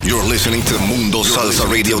listening to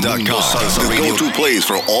MundoSalsaRadio.com, the go-to place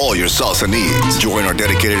for all your salsa needs. Join our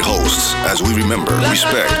dedicated hosts as we remember,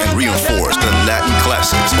 respect, and reinforce the Latin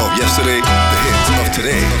classics of yesterday, the hits of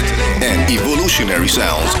today, and evolutionary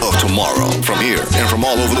sounds of tomorrow from here and from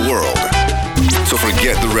all over the world. So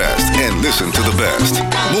forget the rest and listen to the best.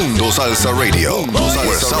 Mundo Salsa Radio,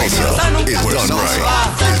 where salsa is done right.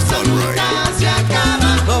 Is done right.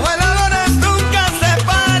 Los bailadores nunca se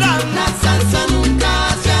paran. La salsa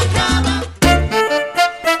nunca se acaba.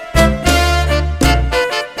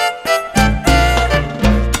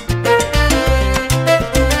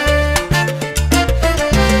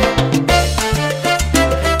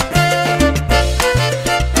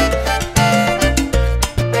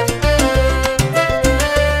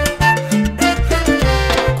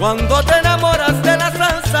 Cuando te enamoras de la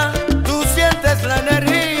salsa, tú sientes la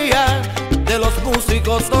energía de los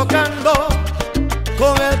músicos tocando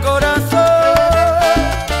con el corazón.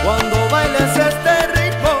 Cuando bailes este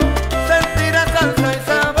ritmo, sentirás salsa y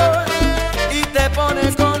sabor, y te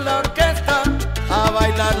pones con la orquesta a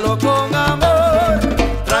bailarlo con amor.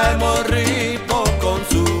 Traemos ritmo con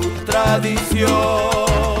su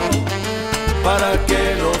tradición para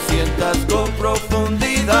que lo sientas con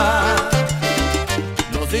profundidad.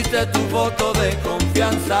 Diste tu voto de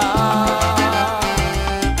confianza.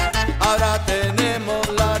 Ahora tenemos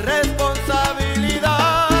la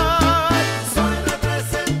responsabilidad. Soy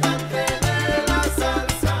representante de la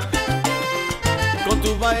salsa. Con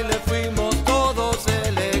tu baile fuimos todos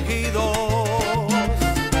elegidos.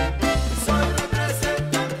 Soy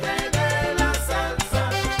representante de la salsa.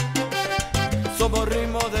 Somos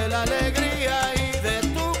ritmo de la alegría y de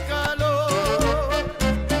tu calor.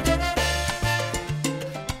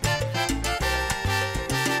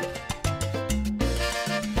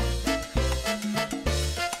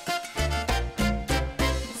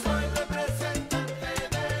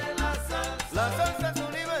 La salsa es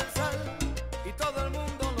universal y todo el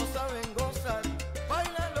mundo lo sabe gozar.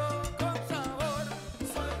 Báilalo con sabor.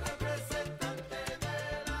 Soy representante de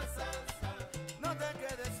la salsa. No te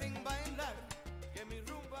quedes sin bailar, que mi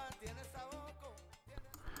rumba tiene sabor.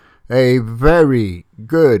 A very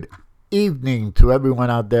good evening to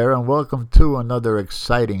everyone out there, and welcome to another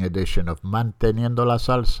exciting edition of Manteniendo la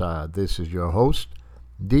Salsa. This is your host,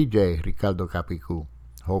 DJ Ricardo Capicu.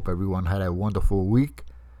 Hope everyone had a wonderful week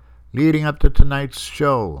leading up to tonight's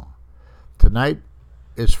show. Tonight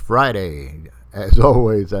is Friday, as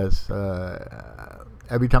always.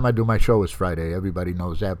 Every time I do my show is Friday. Everybody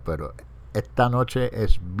knows that. But esta noche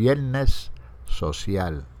es Viernes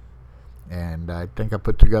Social. And I think I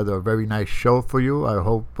put together a very nice show for you. I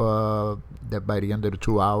hope that by the end of the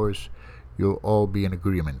 2 hours, you'll all be in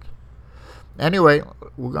agreement. Anyway,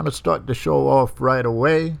 we're going to start the show off right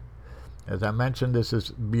away. As I mentioned, this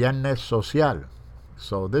is Viernes Social.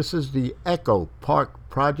 So this is the Echo Park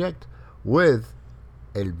Project with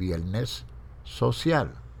El Viernes Social.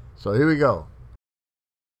 So here we go.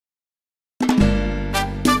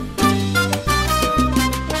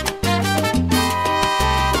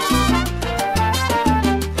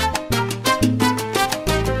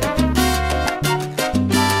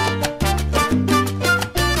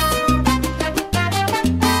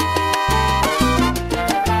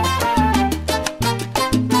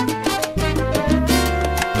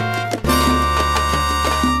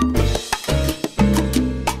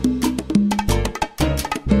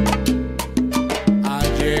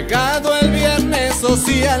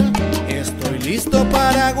 Social, estoy listo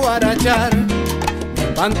para guarachar. Mi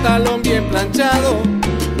pantalón bien planchado,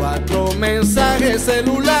 4 mensajes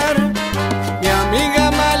celular. Mi amiga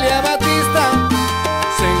Amalia Batista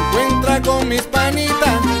se encuentra con mis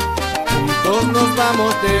panitas. Juntos nos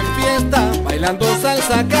vamos de fiesta, bailando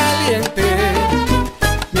salsa caliente.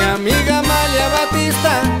 Mi amiga Amalia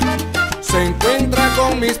Batista se encuentra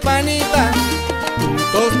con mis panitas.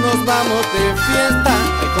 Juntos nos vamos de fiesta,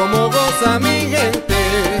 ay como goza mi gente.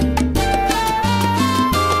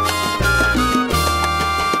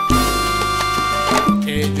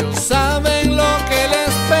 Ellos saben lo que les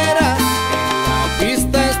espera, en la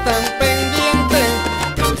pista están pendientes.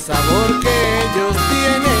 El sabor que ellos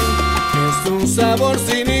tienen es un sabor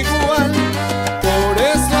sin igual. Por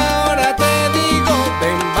eso ahora te digo,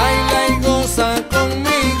 ven, baila y goza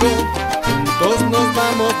conmigo. Juntos nos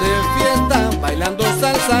vamos de fiesta, bailando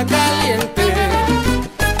salsa caliente.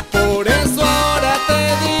 Por eso ahora te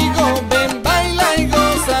digo, ven, baila y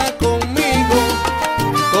goza conmigo.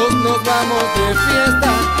 Juntos nos vamos de fiesta,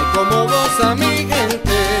 ay como goza mi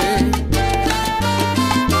gente.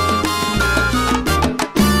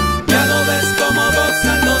 Ya no ves cómo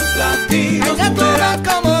gozan los latinos, tú verás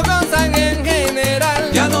cómo gozan en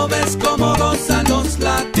general. Ya no ves cómo gozan los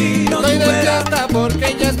latinos.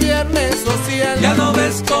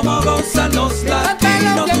 gozan los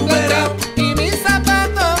latinos, tú verás. Y mi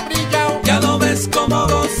zapato brillao. Ya lo ves como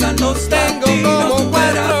gozan los Tengo latinos, como tú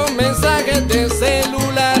verás. 4 mensajes de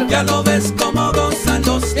celular. Ya lo ves como gozan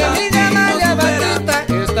los Y mi latinos, tú verás. llamadita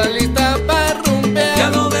está lista para rumbear. Ya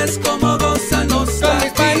lo ves como gozan los Con mis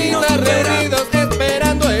latinos, panitas tú verás. reunidos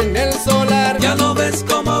esperando en el solar. Ya lo ves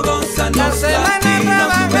como gozan La los semana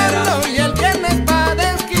latinos, tú verás. trabajando y el viernes pa'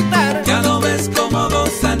 desquitar. Ya lo ves como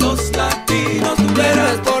gozan los latinos, tú verás.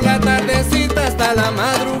 Viernes por la tardecita hasta la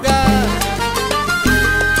madrugada.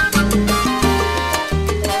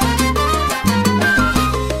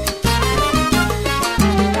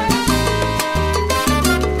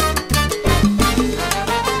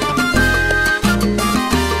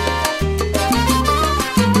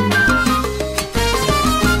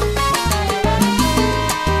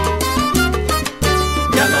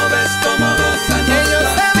 Ya lo ves como gozan los Ellos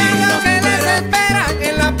saben lo latinos, que tú les verás. espera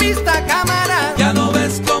en la pista cámara. Ya lo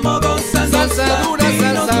ves como gozan los Salsa dura,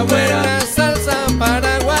 latinos, salsa tú verás. buena, salsa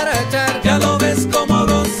para guarachar. Ya lo ves como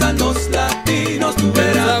gozan los latinos, tú El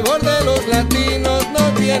verás. sabor de los latinos no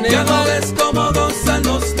tiene Ya lo igual. ves como gozan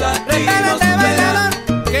los latinos, Prepárate, tú verás.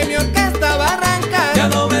 bailador, que mi orquesta va a arrancar. Ya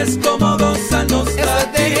lo ves como gozan los Eso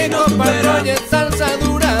es de hip latinos, hop, tú verás. oye, salsa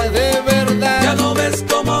dura de verdad. Ya lo ves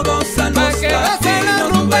como gozan Pa' los que gocen los latinos,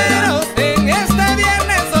 tú verás. rumberos en este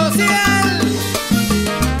viernes social.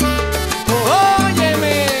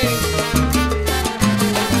 Óyeme.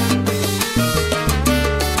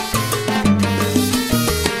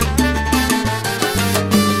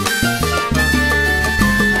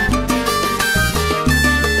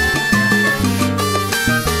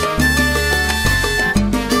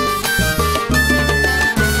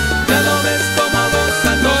 Ya lo ves como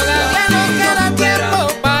gozan los Todavía nos queda latinos, tú verás.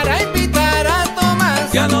 tiempo para invitar a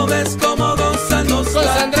Tomás. Ya lo ves como gozan los Con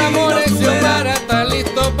Sandra latinos, Mores tú y Omar verás. está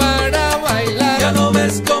listo para bailar. Ya lo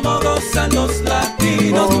ves como gozan los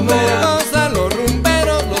latinos, tú Como verás. gozan los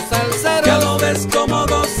rumberos, los salseros. Ya lo ves como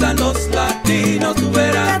gozan los latinos, tú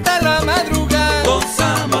verás. Hasta la madrugada,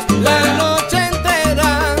 Gozamos, tú la verás. noche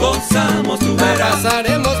entera. Gozamos, tú La verás.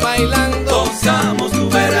 pasaremos bailando. Gozamos, tú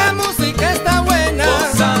La verás. música está buena.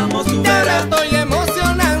 Gozamos, tú Ya me verás. estoy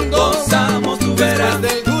emocionando. Gozamos, tú verás. Después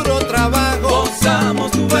del duro trabajo,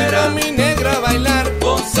 Gozamos, tú fui verás. con mi negra a bailar.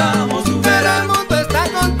 Gozamos, tú Pero el verás. mundo está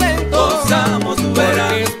contento. Gozamos, tú verás.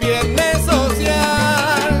 Porque es viernes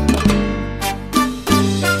social.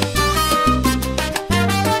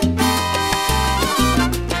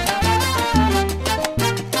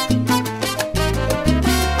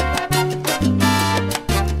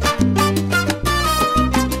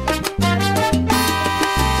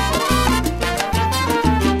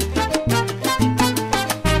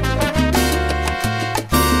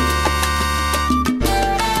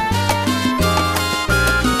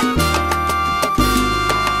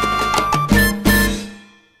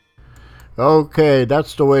 Okay,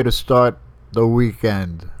 that's the way to start the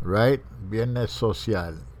weekend, right? Viernes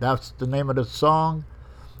Social. That's the name of the song,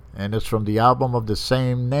 and it's from the album of the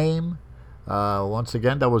same name. Once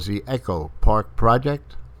again, that was the Echo Park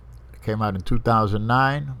Project. It came out in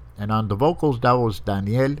 2009, and on the vocals, that was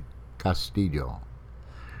Daniel Castillo.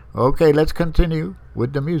 Okay, let's continue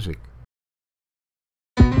with the music.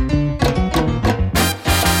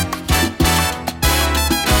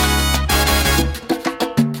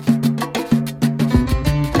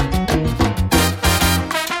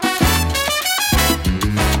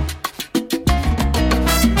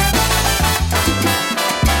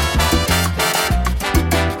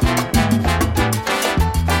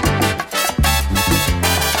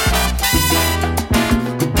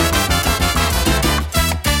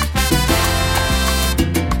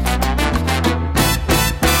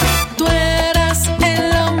 Tú eras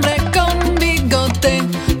el hombre con bigote,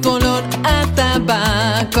 tu olor a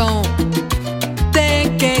tabaco.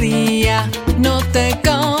 Te quería, no te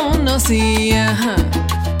conocía.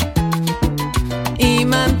 Y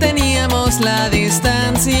manteníamos la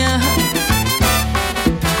distancia.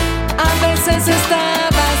 A veces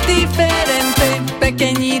estabas diferente,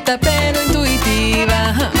 pequeñita pero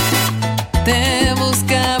intuitiva. Te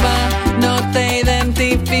buscaba, no te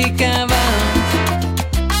identificaba.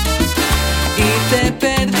 Y te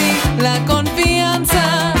perdí la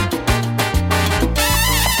confianza.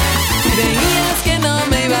 Creías que no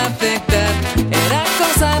me iba a afectar, era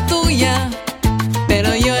cosa tuya,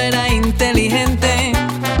 pero yo era inteligente.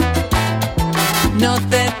 No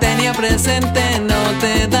te tenía presente, no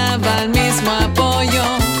te daba el mismo apoyo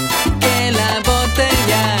que la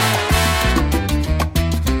botella.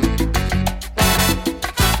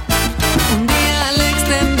 Un día al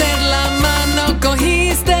extender la mano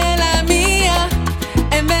cogiste la mía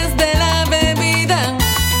en vez de la bebida.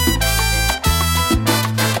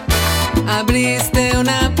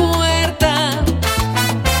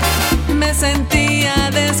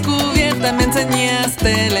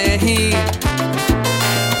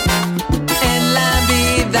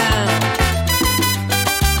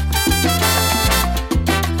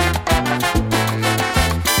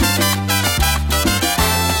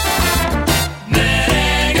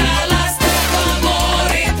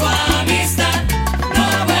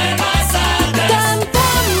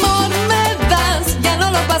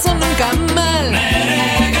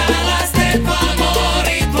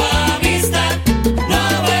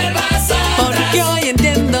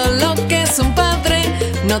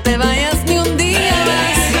 No te vayas ni un día Me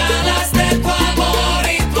más. regalaste tu amor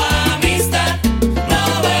y tu amistad,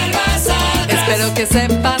 no vuelvas atrás. Espero que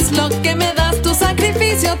sepas lo que me das, tu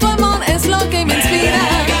sacrificio, tu amor es lo que me inspira.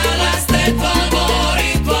 Me regalaste tu amor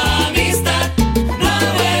y tu amistad,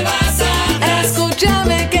 no vuelvas atrás.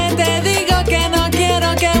 Escúchame que te digo que no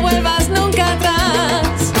quiero que vuelvas nunca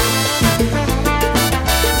atrás.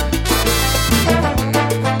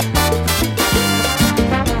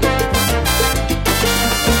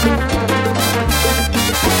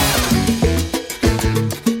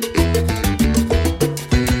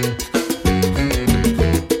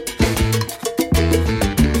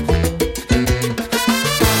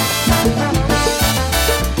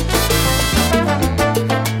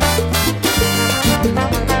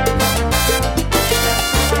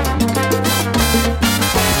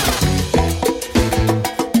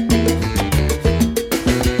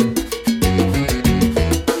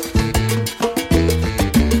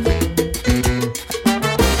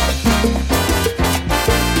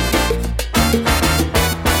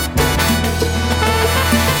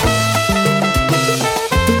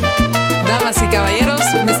 Damas y caballeros,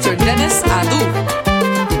 Mr. Dennis Adu.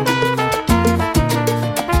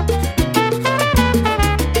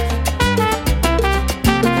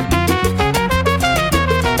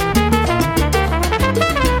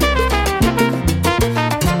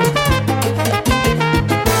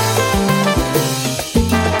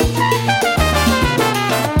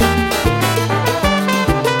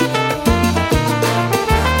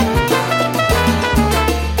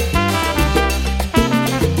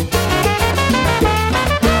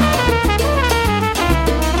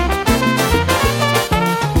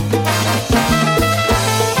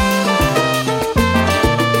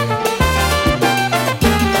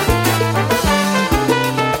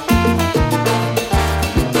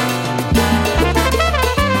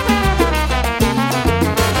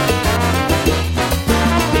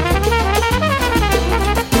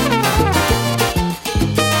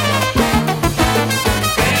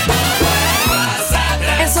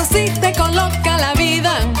 Eso sí te coloca la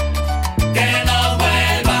vida, Que no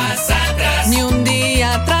vuelvas atrás, ni un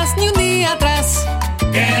día atrás, ni un día atrás.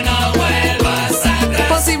 que no vuelvas atrás,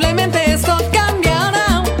 Posiblemente esto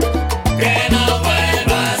cambiará, que no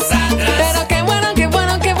vuelvas atrás, pero qué bueno, qué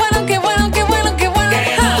bueno, qué bueno, qué bueno, qué bueno, qué bueno.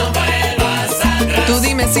 que no vuelvas atrás. Tú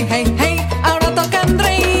dime si hey, hey, ahora toca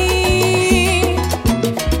Andrei.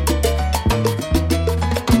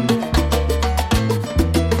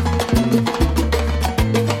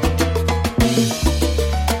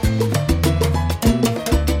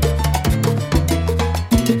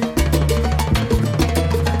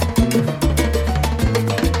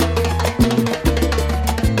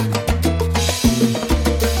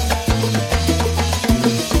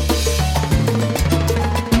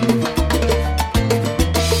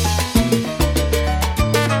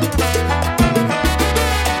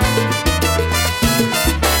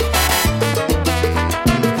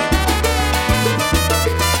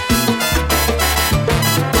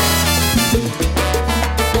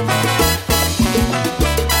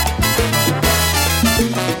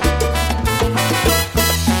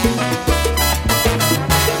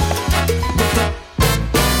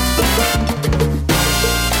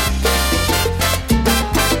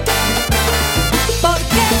 ¿Por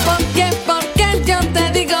qué, por qué, por qué yo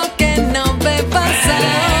te digo que no bebas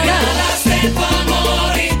ahora? Regalaste tu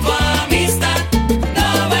amor y tu amistad,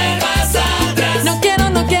 no vuelvas atrás. No quiero,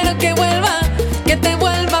 no quiero que vuelva, que te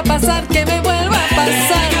vuelva a pasar, que me vuelva a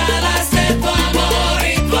pasar. Regalaste tu amor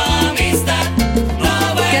y tu amistad,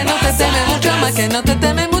 no vuelvas Que no te teme mucho más, que no te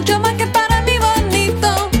teme mucho más, que para mí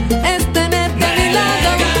bonito es tenerte a mi lado.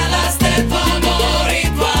 Regalaste tu amor y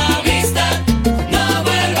tu amistad, no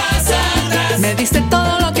vuelvas atrás. Me diste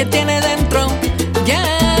todo lo que tiene dentro,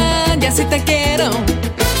 ya, ya sí te quiero.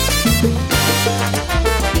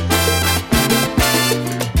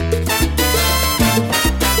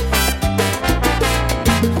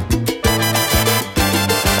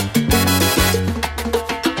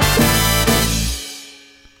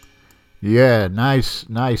 Yeah,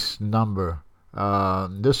 nice number.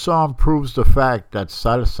 This song proves the fact that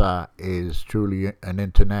salsa is truly an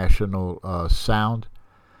international sound.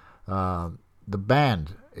 The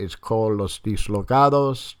band is called Los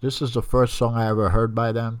Dislocados. This is the first song I ever heard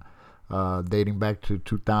by them, dating back to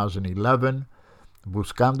 2011.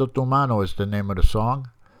 Buscando tu mano is the name of the song.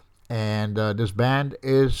 And this band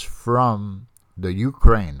is from the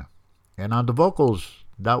Ukraine. And on the vocals,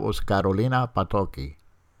 that was Carolina Patoki.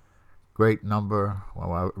 Great number.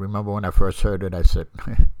 Well, I remember when I first heard it, I said,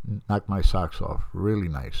 knock my socks off. Really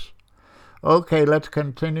nice. Okay, let's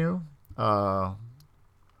continue. Here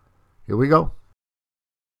we go.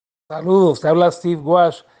 Saludos, te habla Steve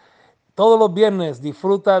Wash. Todos los viernes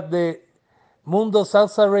disfruta de Mundo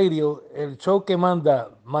Salsa Radio, el show que manda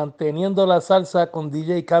Manteniendo la Salsa con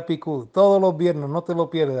DJ Capicu. Todos los viernes, no te lo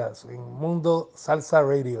pierdas, en Mundo Salsa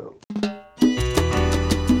Radio.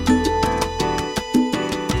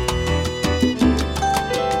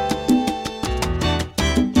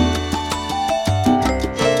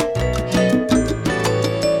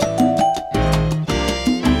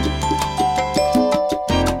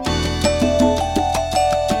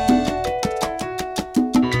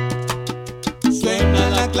 Suena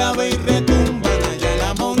la clave y retumban allá en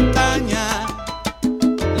la montaña,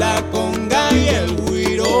 la conga y el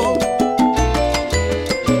güiro.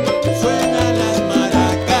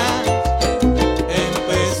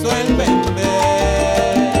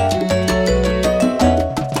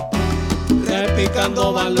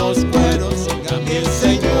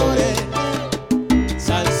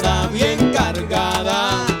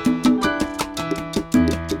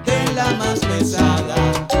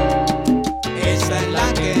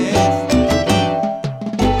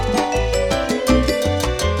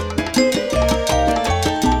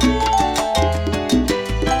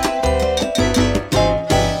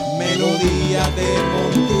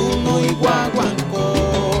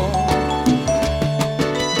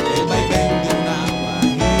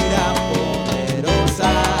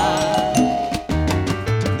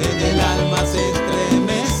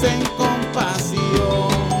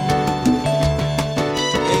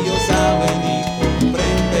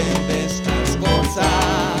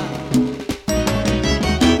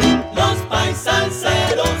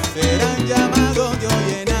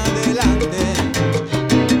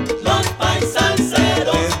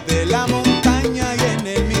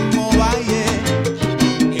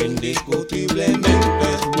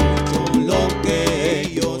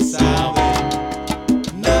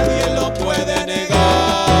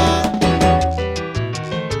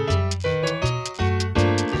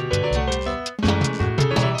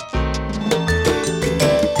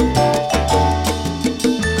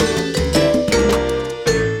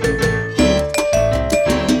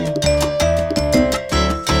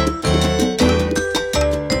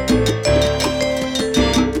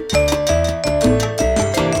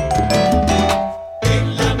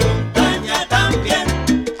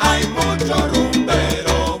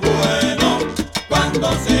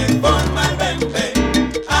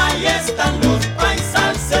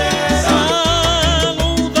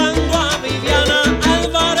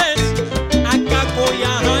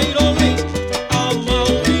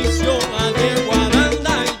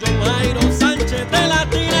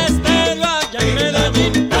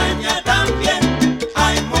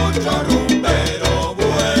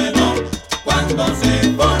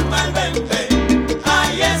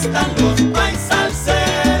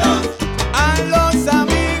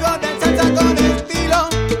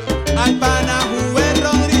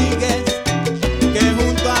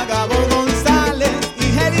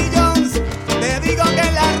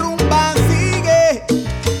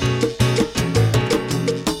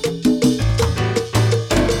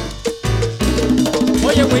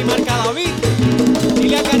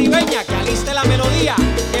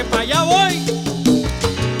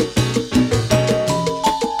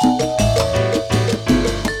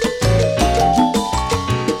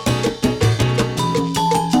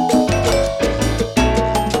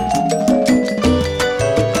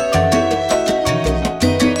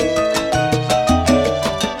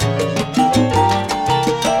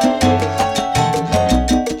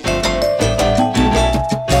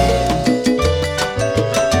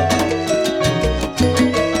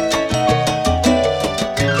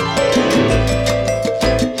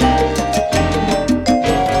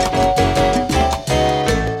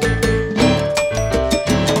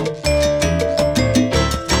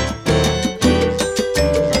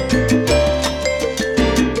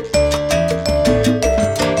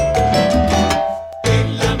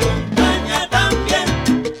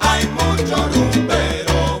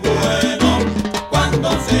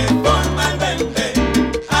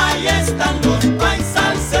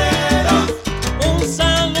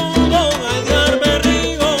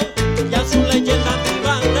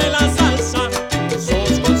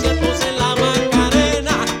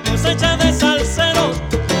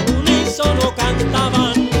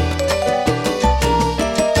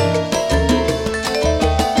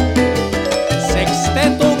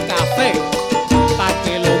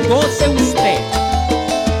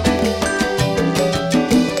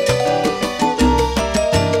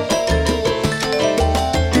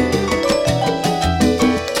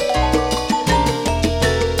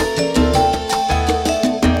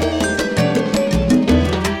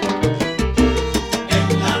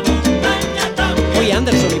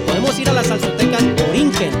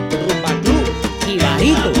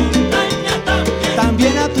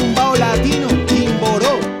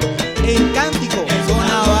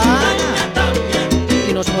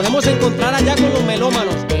 podemos encontrar allá con los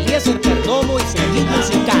melómanos Eliezer Perdomo y Sergio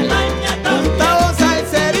Musical. Gustavo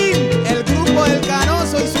Salserín, el grupo del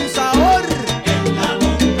Canoso y su sabor.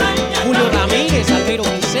 Julio Ramírez, Alviro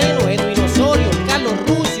Viceno, Edwin Osorio, Carlos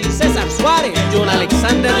Rusi, César Suárez, John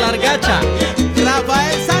Alexander Largacha,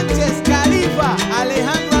 Rafael Sánchez Califa,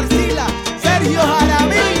 Alejandro Arcila, Sergio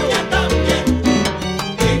Jaramillo.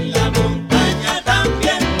 En la montaña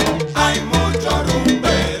también hay mucho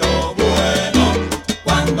rumbero bueno.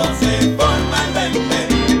 Cuando se forma el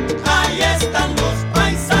 20, ahí están los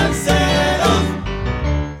paisalceros.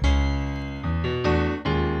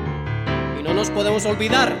 y no nos podemos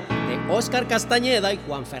olvidar de Óscar Castañeda y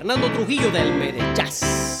Juan Fernando Trujillo del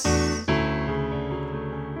Medellás.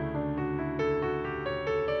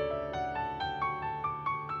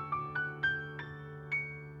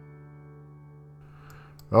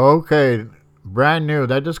 Okay, brand new.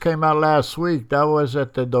 That just came out last week. That was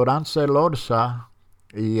at the Dorance Lorza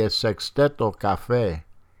y el Sexteto Café.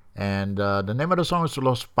 And the name of the song is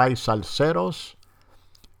Los Paisalceros.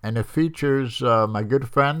 And it features my good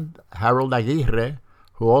friend Harold Aguirre,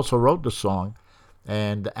 who also wrote the song,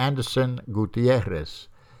 and Anderson Gutierrez.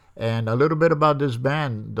 And a little bit about this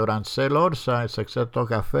band, Dorance Lorza, Sexteto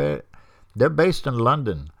Café. They're based in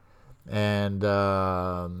London. And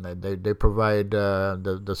they provide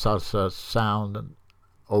the salsa sound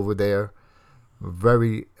over there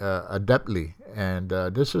very adeptly. And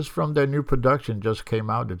this is from their new production, just came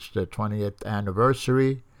out. It's their 20th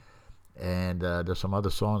anniversary. And there's some other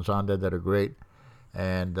songs on there that are great.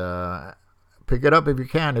 And pick it up if you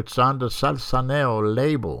can. It's on the Salsaneo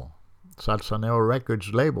label, Salsaneo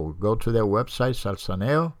Records label. Go to their website,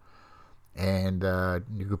 Salsaneo. And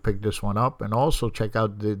you can pick this one up, and also check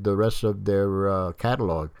out the rest of their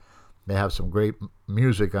catalog. They have some great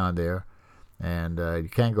music on there, and you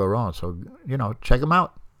can't go wrong. So, check them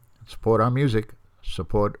out. Support our music.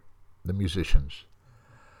 Support the musicians.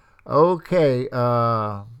 Okay,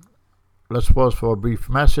 let's pause for a brief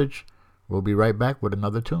message. We'll be right back with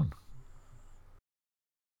another tune.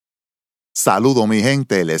 Saludo mi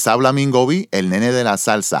gente, les habla Mingovi, el nene de la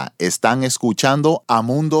salsa. Están escuchando a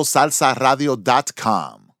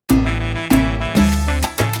mundosalsaradio.com.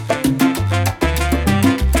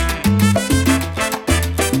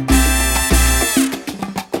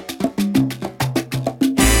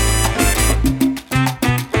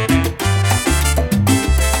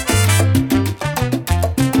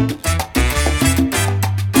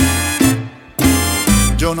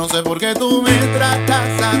 Yo no sé por qué tú me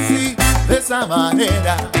tratas así, de esa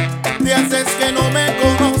manera. Te haces que no me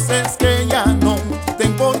conoces, que ya no te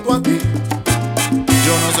importo a ti.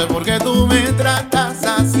 Yo no sé por qué tú me tratas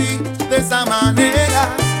así, de esa manera.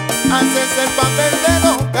 Haces el papel de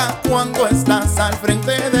loca cuando estás al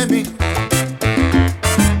frente de mí.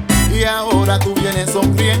 Y ahora tú vienes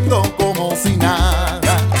sonriendo como si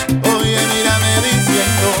nada. Oye, mírame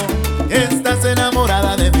diciendo, estás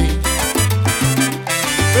enamorada de mí.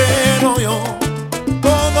 Pero yo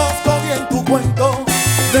conozco bien tu cuento,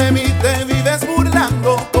 de mí te vives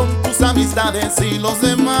burlando con tus amistades y los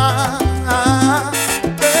demás.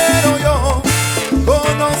 Pero yo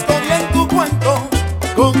conozco bien tu cuento,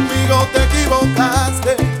 conmigo te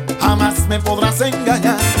equivocaste, jamás me podrás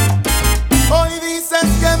engañar. Hoy dices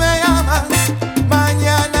que me amas,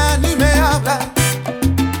 mañana ni me hablas.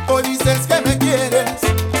 Hoy dices que me quieres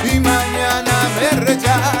y mañana me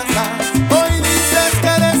rechazas. Hoy dices que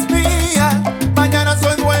eres mía, mañana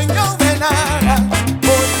soy dueño de nada.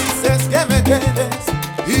 Hoy dices que me quedes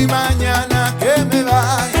y mañana que me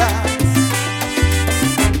vayas.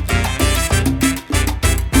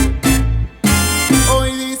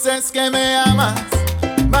 Hoy dices que me amas,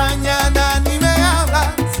 mañana ni me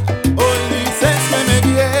hablas. Hoy dices que me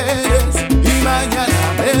quieres y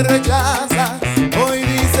mañana me rechazas. Hoy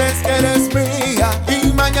dices que eres mía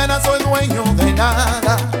y mañana soy dueño de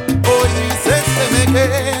nada. Hoy dices que me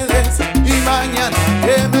quedes y mañana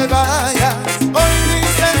que me vayas. Hoy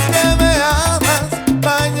dices que me amas,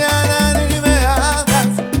 mañana ni me hablas.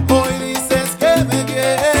 Hoy dices que me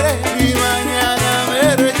quieres y mañana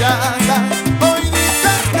me rechazas. Hoy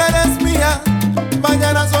dices que eres mía,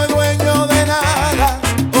 mañana soy dueño de nada.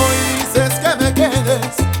 Hoy dices que me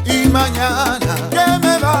quedes y mañana que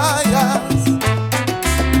me vayas.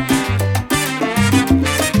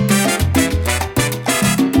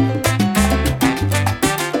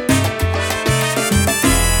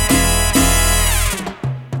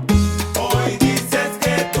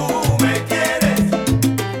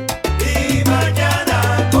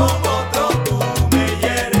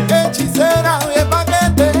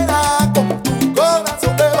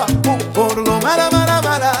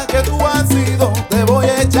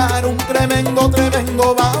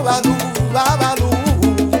 babalú, babalú.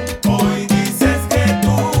 Hoy dices que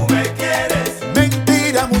tú me quieres,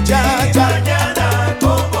 Mentira, y muchacha. mañana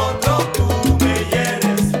con otro tú me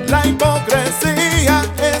hieres. La hipocresía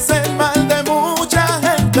es el mal de mucha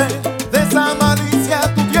gente. De esa malicia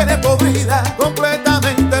tú tienes podrida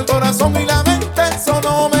completamente el corazón y la mente. Eso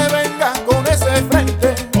no me venga con ese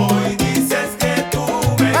frente. Hoy dices que tú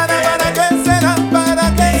me ¿Para quieres, qué será? ¿Para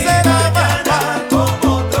qué será, mañana mamá?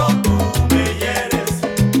 con otro tú me hieres.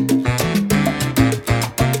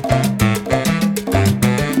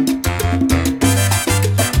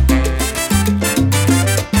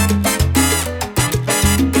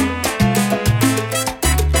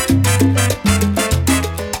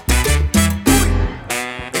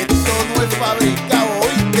 Esto no es fabricado,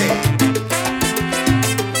 ¿oíste?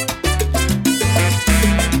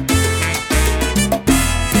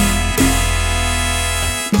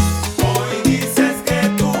 Hoy dices que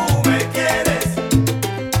tú me quieres,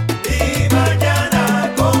 y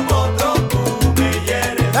mañana con otro tú me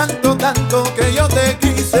hieres. Tanto, tanto que yo te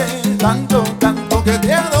quise, tanto, tanto que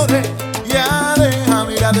te adoré. Ya deja,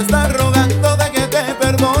 mira, de estar rogando de que te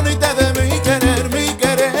perdone y te dé mi querer, mi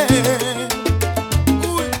querer.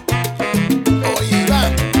 Uy, oye,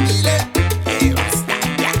 Iván, dile que basta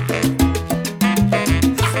ya.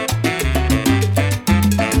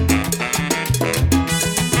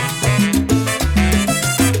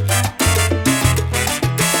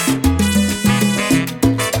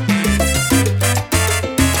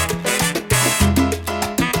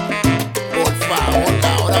 Por favor,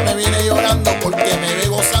 ahora me viene llorando porque me ve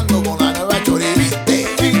gozando con la nueva choribiste.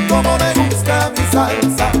 Y como me gusta mi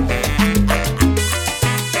salsa.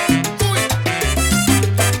 Uy.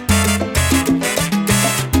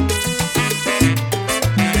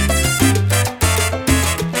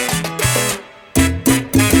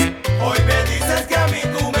 Hoy me dices que a mí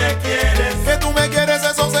tú me quieres, Que tú me quieres,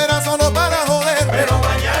 eso será solo para joder. pero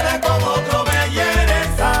mañana con otro me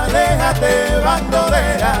hieres. Aléjate,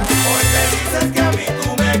 bandolera. Hoy me dices que a mí tú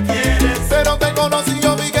me quieres, Pero te conocí,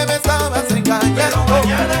 yo vi que me estabas pero engañando.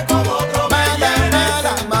 mañana con otro me Mala, hieres.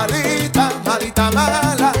 mala, malita, malita,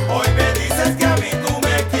 mala. Hoy me dices que a mí tú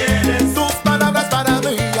me quieres, Tus palabras para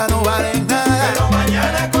mí ya no valen nada. pero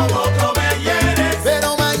mañana con otro me hieres.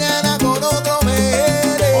 Pero mañana con otro me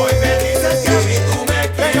eres. Hoy me dices que a mí tú me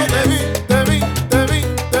Que yo te vi, quieres, te vi, te vi,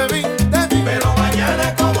 te vi, te vi. pero mañana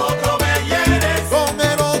con otro me hieres. Con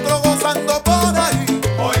el otro gozando por ahí.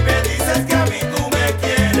 Hoy me dices que a mí tú me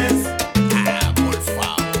quieres. Ah, por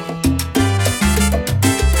favor.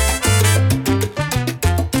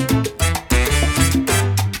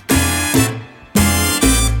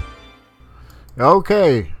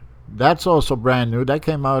 Okay, that's also brand new. That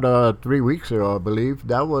came out 3 weeks ago, I believe.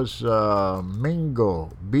 That was Mingo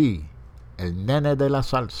B, El Nene de la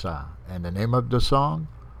Salsa. And the name of the song,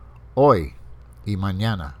 Hoy y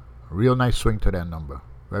Mañana. Real nice swing to that number.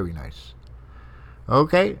 Very nice.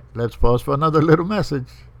 Okay, let's pause for another little message.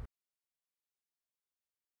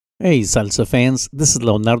 Hey, salsa fans, this is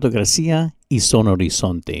Leonardo Garcia y Son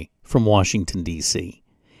Horizonte from Washington, D.C.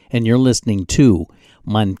 And you're listening to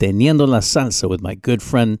Manteniendo la Salsa with my good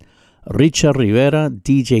friend Richard Rivera,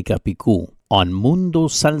 DJ Capicu, on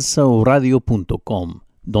mundosalsaradio.com,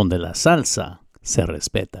 donde la salsa se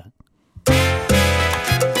respeta.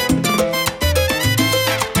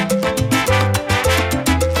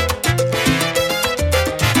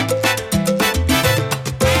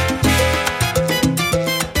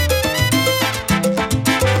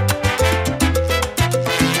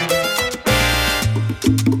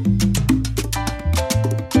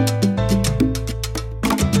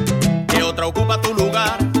 Que otra ocupa tu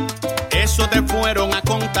lugar, eso te fueron a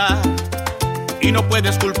contar. Y no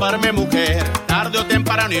puedes culparme, mujer, tarde o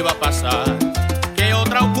temprano iba a pasar. Que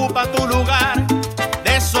otra ocupa tu lugar,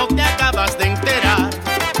 de eso te acabas de enterar.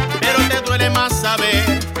 Pero te duele más saber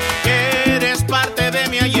que eres parte de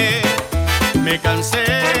mi ayer. Me cansé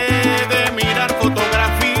de mirar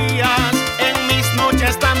fotografías en mis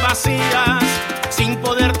noches tan vacías, sin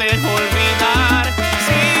poderte olvidar.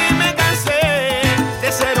 Sí, me cansé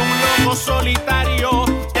de ser un loco solitario,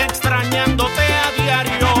 extrañándote a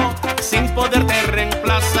diario, sin poderte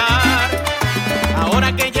reemplazar.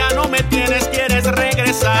 Ahora que ya no me tienes, quieres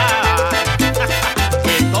regresar.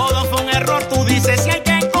 Que todo fue un error, tú dices, y hay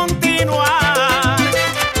que continuar.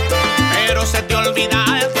 Pero se te olvida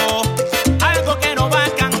algo que no va a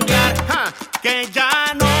cambiar, que ya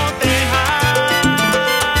no te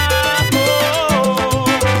amo.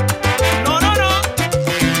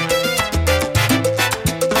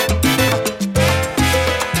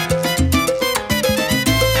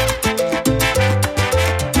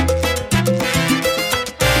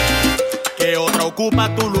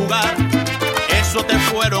 lugar, eso te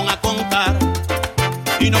fueron a contar.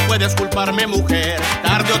 Y no puedes culparme, mujer,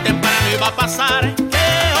 tarde o temprano iba a pasar que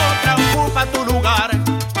otra ocupa tu lugar.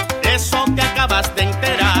 Eso te acabas de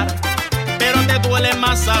enterar, pero te duele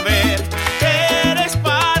más saber que eres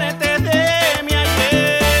parte de mi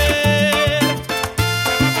ayer.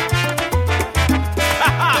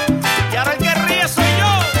 Y ahora el que ríe soy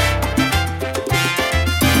yo.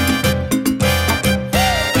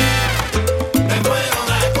 Me fueron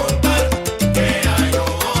a contar que hay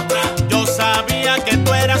otra. Yo sabía que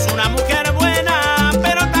tú eras una mujer buena,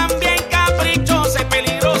 pero también caprichosa y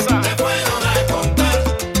peligrosa. Me fueron a contar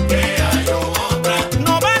que hay otra.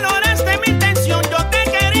 No valoraste mi intención, yo te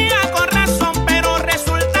quería con razón, pero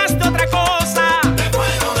resultaste otra cosa. Me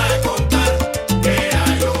fueron a contar que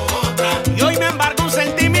hay otra. Y hoy me embarga un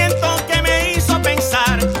sentimiento que me hizo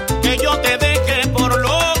pensar que yo te dejé por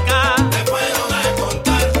loca. Me fueron a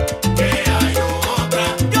contar que hay otra.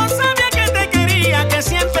 Yo sabía que te quería, que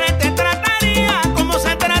siempre te trataría como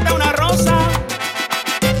se trata una rosa.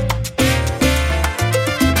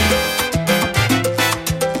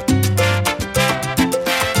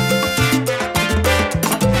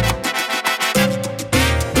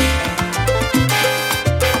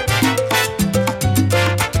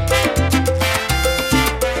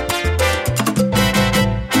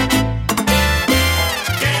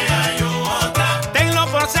 Tenlo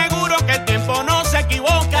por seguro que el tiempo no se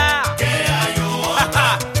equivoca. Que hay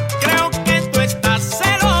otra. Creo que tú estás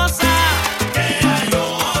celosa. Que hay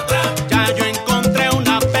otra. Ya yo encontré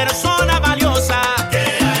una persona valiosa Que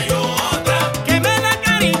hay otra. que me da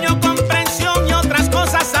cariño, comprensión y otras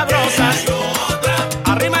cosas sabrosas. Hay otra.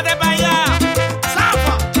 Arrímate para allá,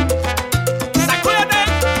 zafa, sacúdete.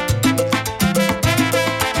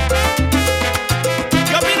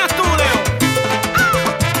 ¿Qué opinas tú, Leo?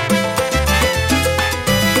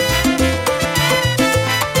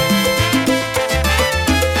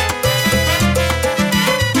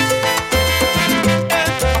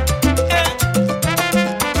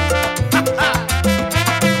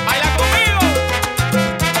 Baila conmigo.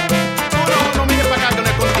 Tú no mires para acá, que no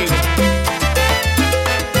es contigo.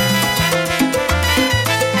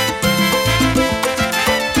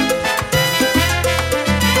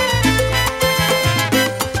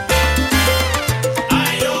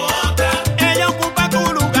 Hay otra. Ella ocupa tu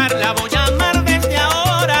lugar, la voy a amar desde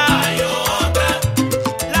ahora. Hay otra.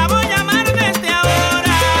 La voy a amar desde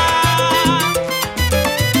ahora.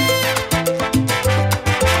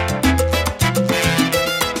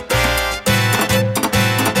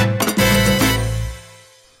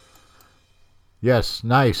 Yes,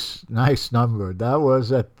 nice number. That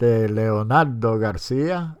was at Leonardo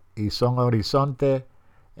Garcia y Son Horizonte.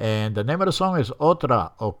 And the name of the song is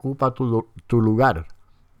Otra, Ocupa tu Lugar.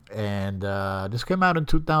 And this came out in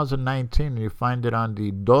 2019. You find it on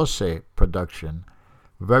the 12 production.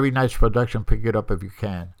 Very nice production. Pick it up if you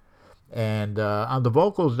can. And on the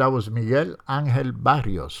vocals, that was Miguel Angel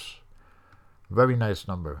Barrios. Very nice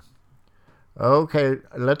number. Okay,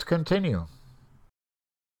 let's continue.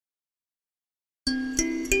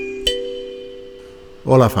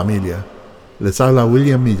 Hola familia, les habla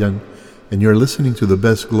William Millán, and you're listening to the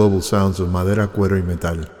best global sounds of madera, cuero y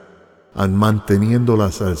metal on Manteniendo la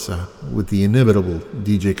Salsa with the inimitable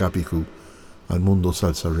DJ Capicu on Mundo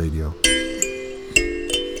Salsa Radio.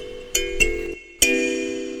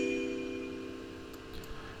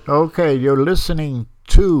 Okay, you're listening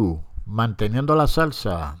to Manteniendo la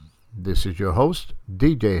Salsa. This is your host,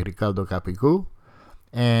 DJ Ricardo Capicu.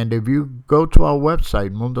 And if you go to our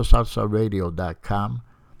website, mundosalsaradio.com,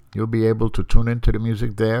 you'll be able to tune into the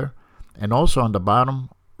music there. And also on the bottom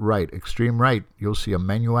right, extreme right, you'll see a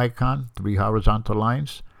menu icon, 3 horizontal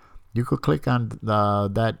lines. You could click on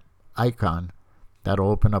that icon. That'll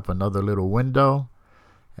open up another little window,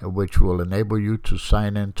 which will enable you to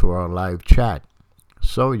sign into our live chat.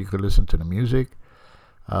 So you could listen to the music,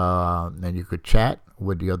 and you could chat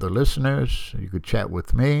with the other listeners. You could chat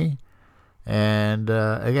with me. And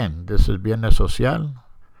again, this is Viernes Social,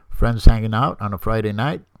 friends hanging out on a Friday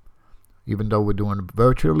night, even though we're doing it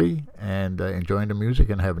virtually, and enjoying the music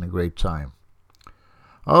and having a great time.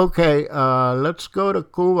 Okay, let's go to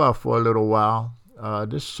Cuba for a little while.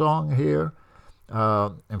 This song here,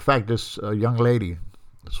 in fact, this young lady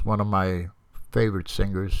is one of my favorite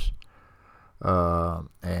singers,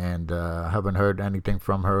 and haven't heard anything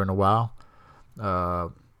from her in a while.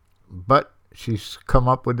 But she's come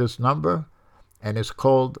up with this number, and it's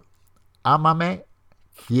called Amame,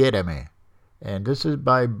 Quiéreme. And this is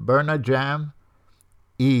by Berna Jam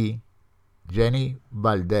y Jenny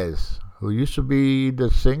Valdez, who used to be the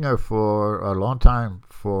singer for a long time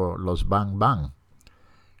for Los Bang Bang.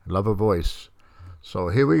 Love her voice. So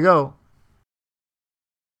here we go.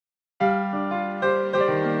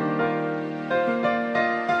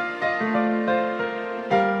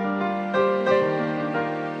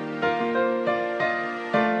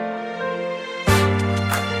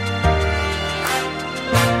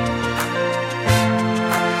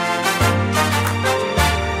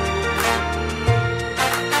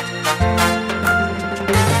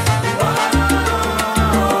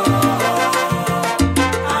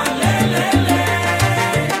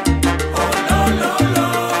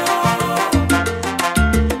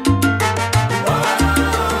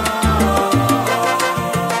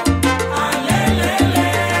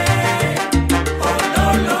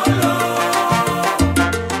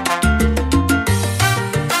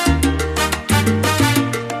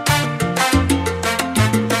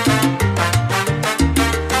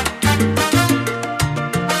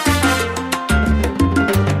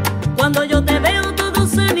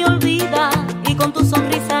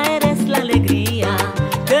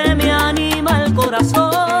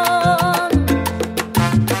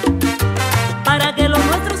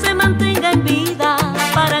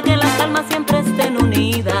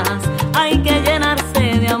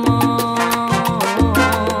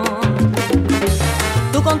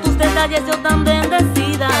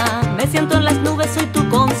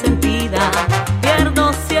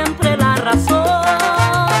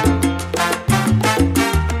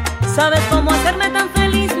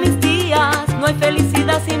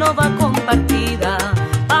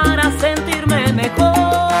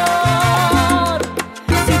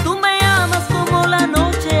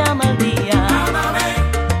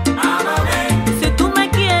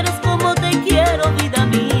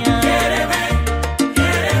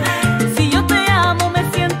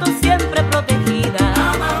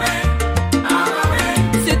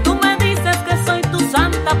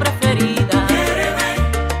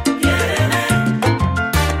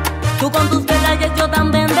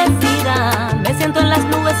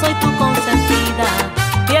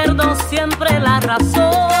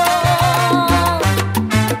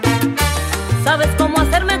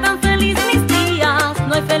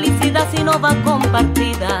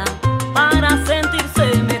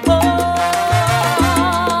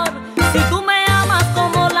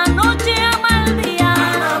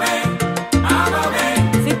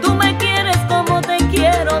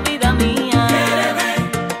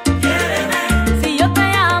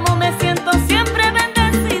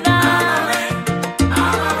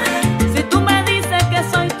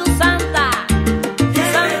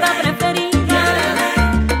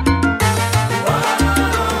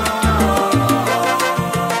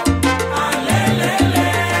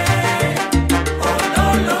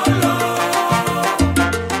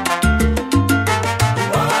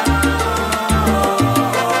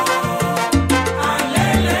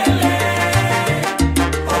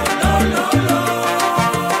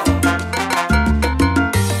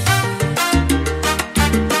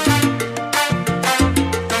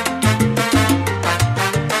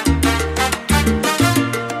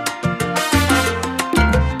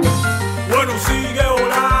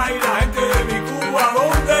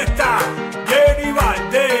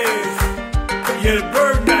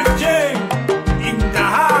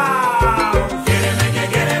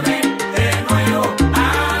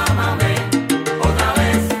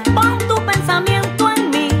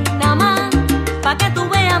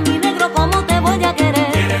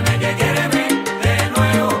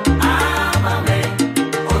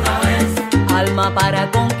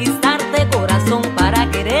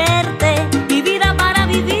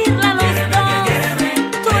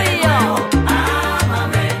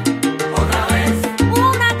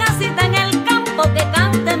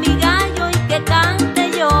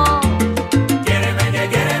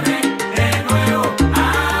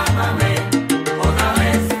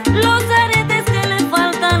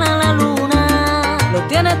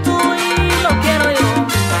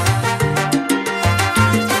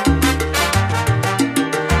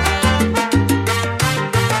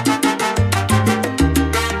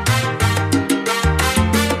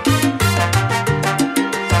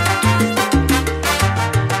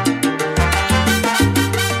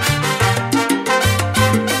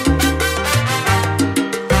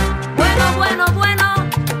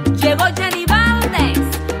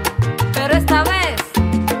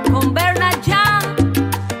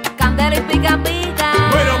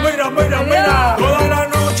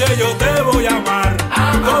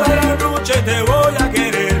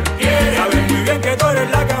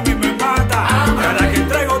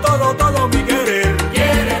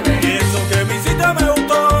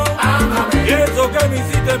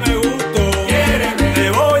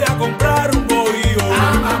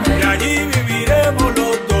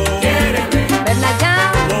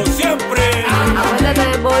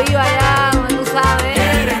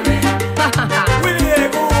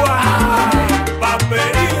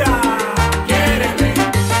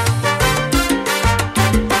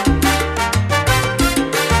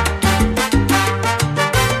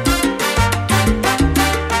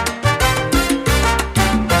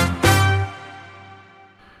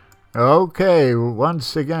 Okay,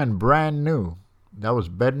 once again, brand new. That was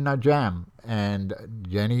Bedna Jam and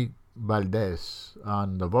Jenny Valdez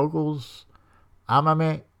on the vocals.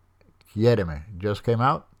 Amame, Quiéreme just came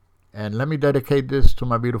out. And let me dedicate this to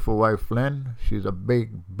my beautiful wife, Flynn. She's a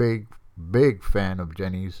big, big, big fan of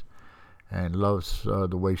Jenny's and loves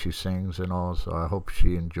the way she sings and all, so I hope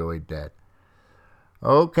she enjoyed that.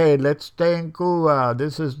 Okay, let's stay in Cuba.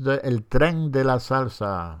 This is El Tren de la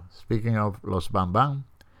Salsa. Speaking of Los Bambam,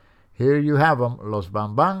 here you have them, Los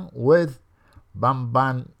Bambam with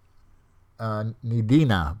Bambanidina.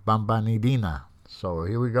 So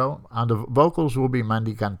here we go. On the vocals will be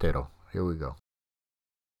Mandy Cantero. Here we go.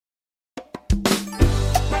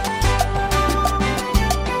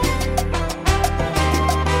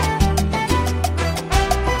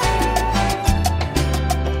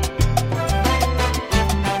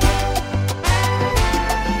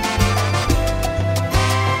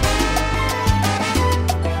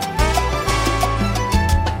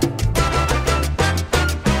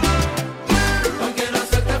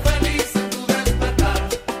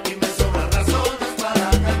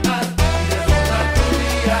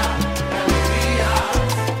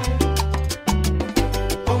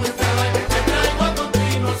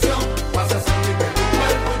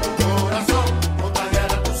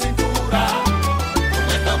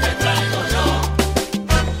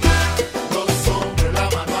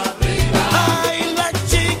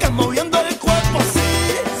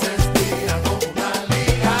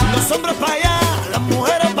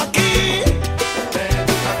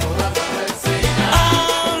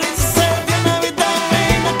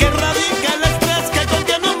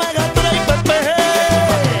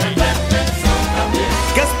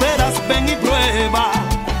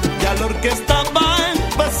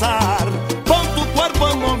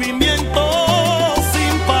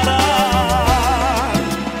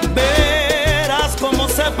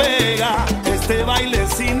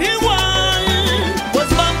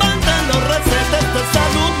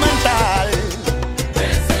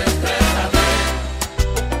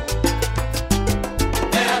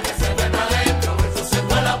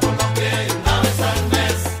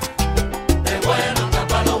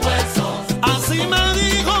 Así me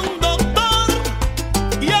dijo un doctor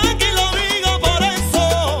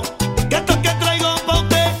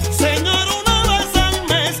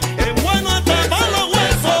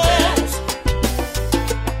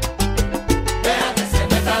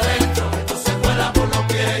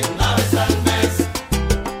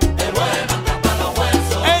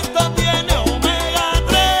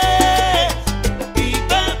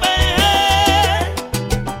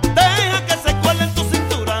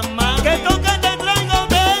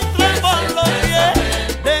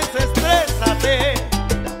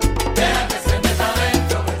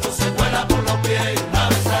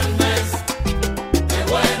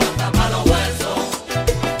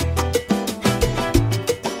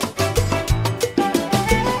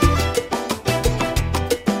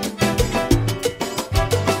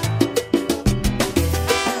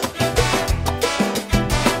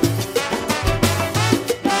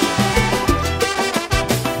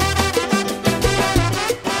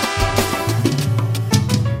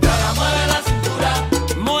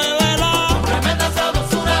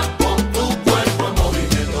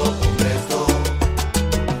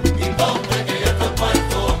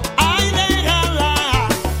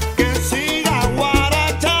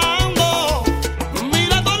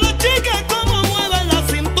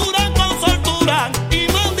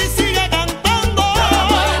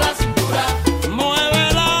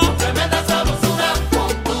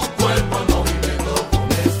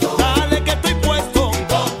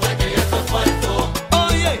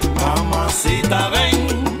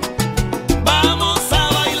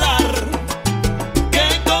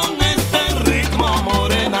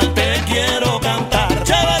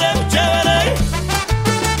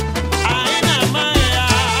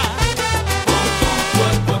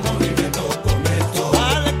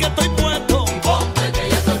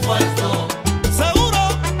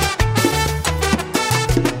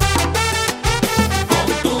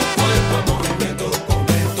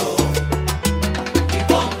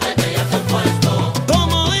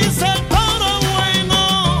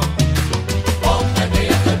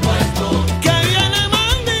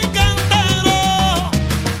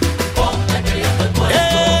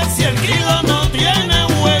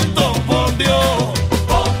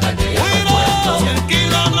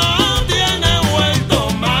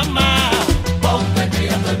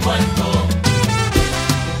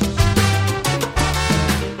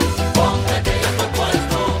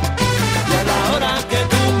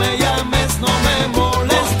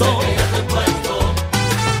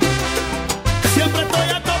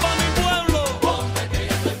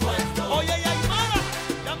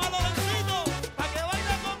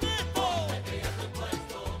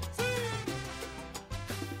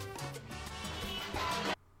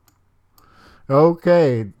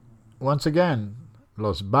Okay, once again,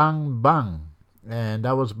 Los Bang Bang, and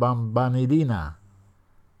that was Bambanidina.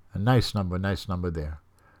 A nice number there.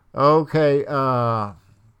 Okay,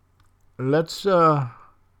 let's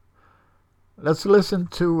listen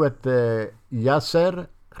to Yacer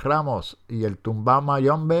Ramos y el Tumba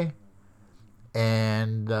Mayombe,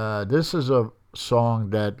 and this is a song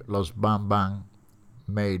that Los Bang Bang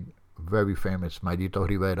made very famous. Mayrito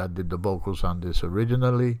Rivera did the vocals on this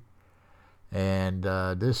originally. And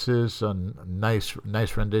this is a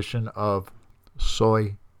nice rendition of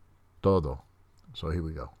Soy Todo. So here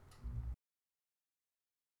we go.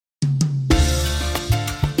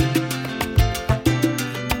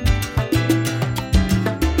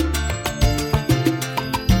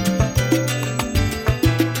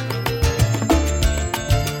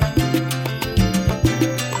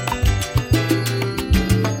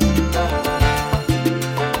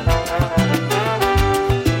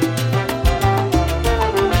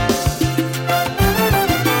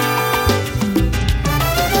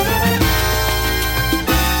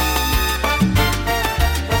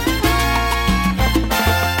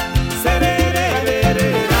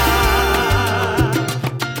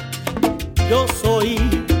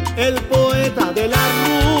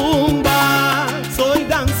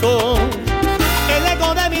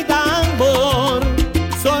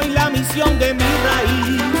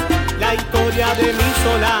 De mi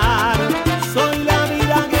solar, soy la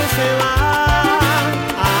vida que se va,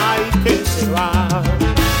 ay que se va.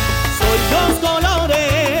 Soy los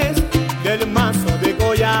colores del mazo de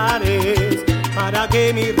collares, para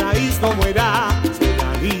que mi raíz no muera. Soy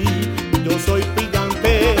ahí, yo soy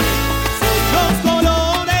picante. Soy los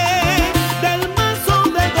colores del mazo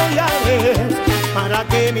de collares, para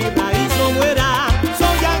que mi raíz no muera.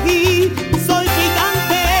 Soy aquí, soy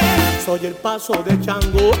picante. Soy el paso de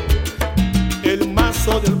Chango, el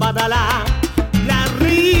mazo del Badalá, la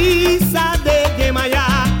risa de Yemayá,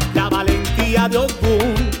 la valentía de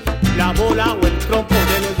Ogún, la bola o el trompo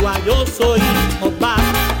del guayo. Soy Opa,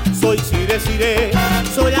 soy Sire Sire,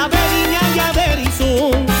 soy Averiña y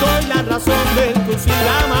Averizum, soy la razón del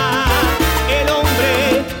Tusilama, el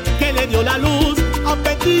hombre que le dio la luz a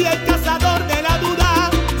Petit, el cazador de la duda,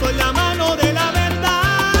 soy la mano de la verdad,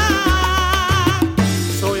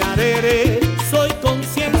 soy Arere, soy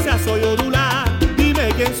conciencia, soy Odula.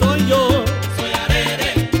 ¿Quién soy yo? Soy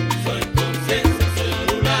Arere, soy conciencia, soy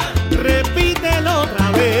Odula. Repítelo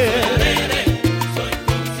otra vez. Soy Arere, soy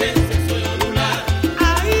conciencia, soy Odula.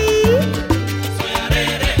 Ahí. Soy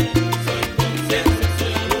Arere, soy conciencia,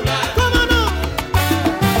 soy Odula. ¿Cómo no?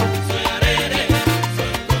 Soy Arere,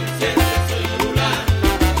 soy conciencia, soy Odula.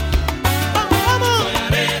 Vamos, vamos. Soy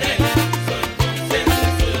Arere, soy conciencia,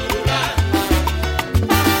 soy Odula.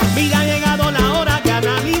 Mira, ha llegado la hora que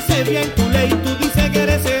analice bien tu ley. Tú dices que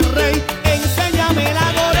eres el rey, enséñame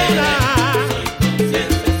la corona.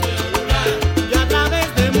 Y a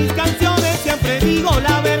través de mis canciones siempre digo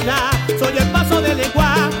la verdad. Soy el paso de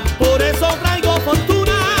legua, por eso traigo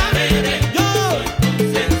fortuna. Yo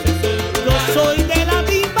soy de la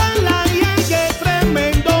timbala y el que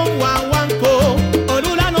tremendo guaguanco.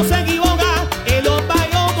 Orula no se equivoca, el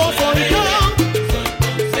opayogo soy yo.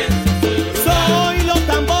 Soy los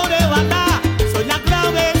tambores batá, soy la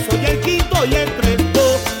clave, soy el quinto y el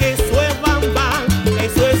tresto. Eso es bam bam,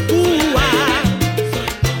 eso es Cuba.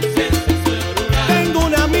 Tengo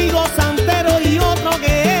un amigo santero y otro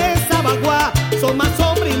que es abaguá. Son más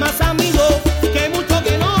hombres y más amigos que muchos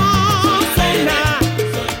que no son nada.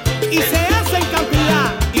 Y se hacen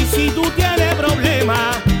cantidad. Y si tú tienes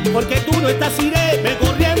problemas, porque tú no estás iré, ve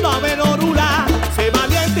corriendo a ver Orula. Sé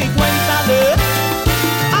valiente y cuéntale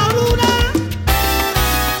a Orula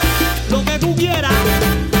lo que tú quieras.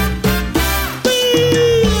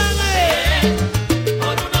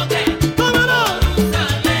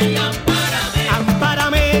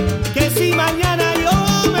 Ampárame, que si mañana yo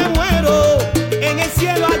me muero, en el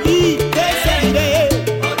cielo allí te seguiré.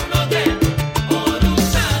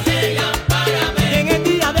 En el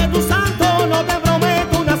día de tu santo no te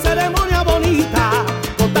prometo una ceremonia bonita.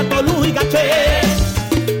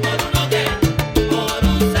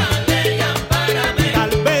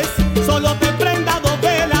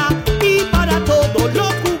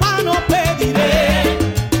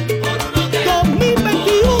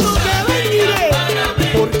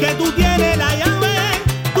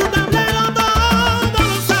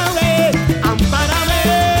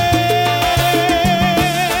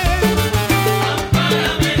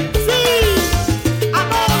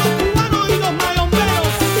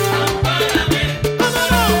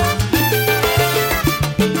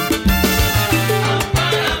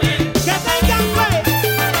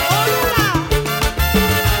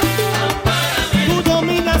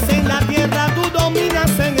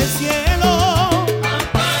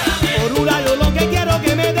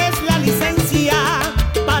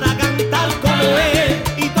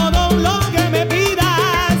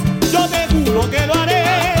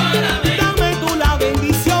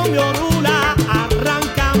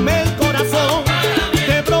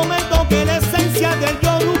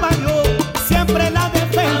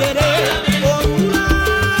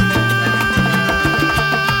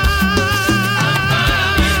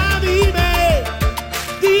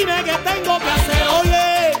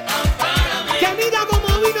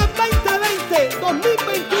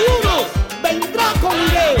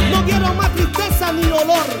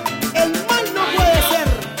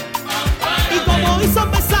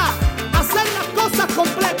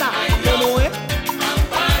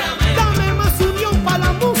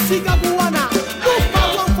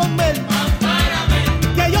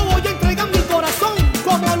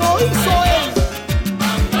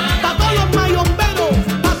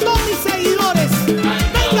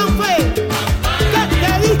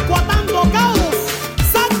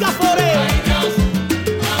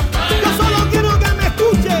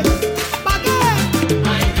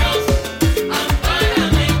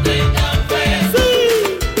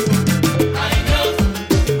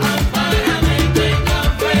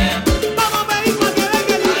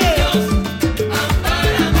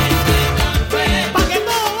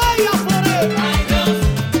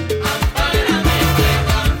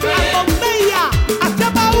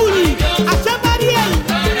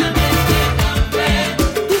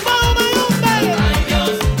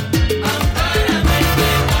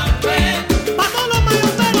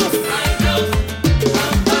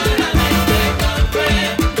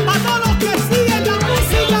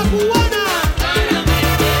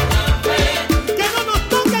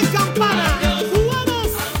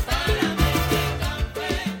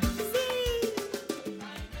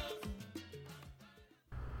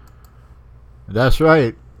 That's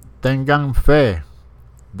right. Tengan fe.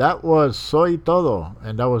 That was Soy Todo,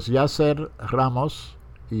 and that was Yasser Ramos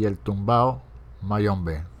y El Tumbao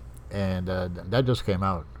Mayombe. And that just came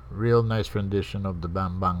out. Real nice rendition of the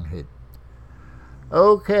Bang Bang hit.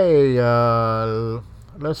 Okay,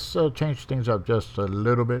 let's change things up just a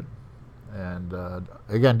little bit. And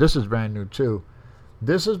again, this is brand new too.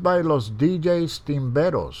 This is by Los DJs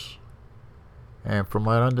Timberos. And from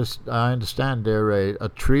what I understand, they're a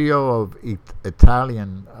trio of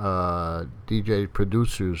Italian DJ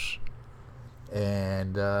producers.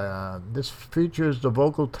 And this features the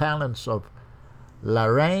vocal talents of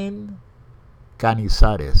Lorraine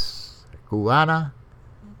Canizares, Cubana.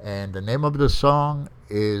 And the name of the song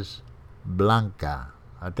is Blanca.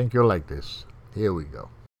 I think you'll like this. Here we go.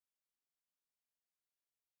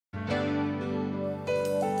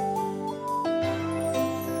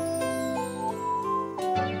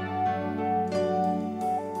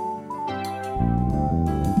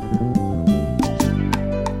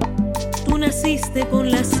 Tú naciste con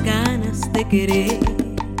las ganas de querer.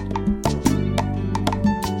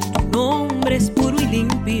 Tu nombre es puro y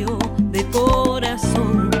limpio de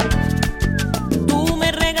corazón. Tú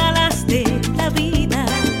me regalaste la vida.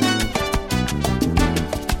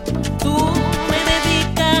 Tú me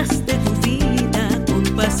dedicaste tu vida con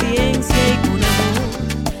paciencia y con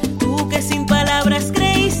amor. Tú que sin palabras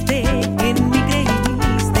creíste en mí,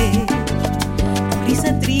 creíste. Tu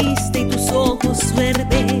risa triste y tus ojos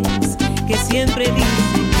verdes que siempre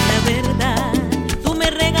dicen la verdad. Tú me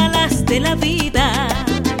regalaste la vida.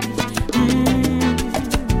 Tú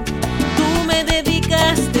me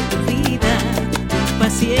dedicaste tu vida con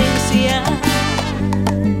paciencia,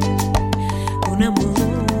 con amor.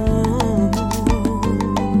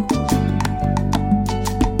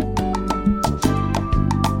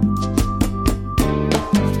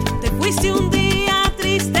 Te fuiste un día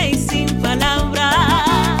triste y sin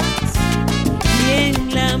palabras, y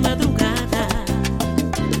en la madrugada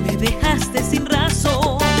me dejaste sin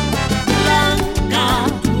razón. Blanca,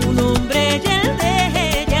 tu nombre y el de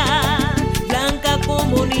ella, blanca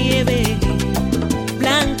como nieve,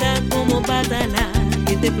 blanca como patala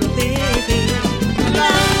que te protege.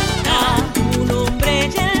 Blanca, tu nombre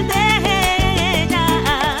y el de ella,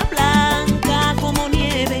 blanca como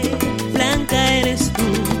nieve, blanca eres tú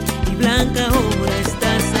y blanca ahora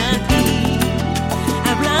estás aquí,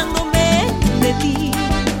 hablándome de ti,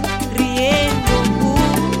 riendo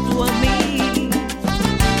junto a mí,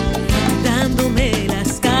 dándome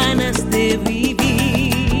las ganas de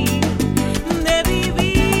vivir,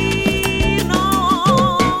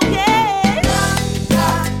 no, yeah.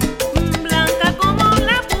 Blanca como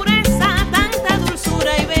la pureza, tanta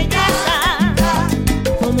dulzura y belleza,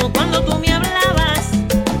 como cuando tú me hablabas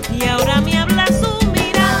y ahora me hablas su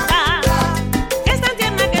mirada, que es tan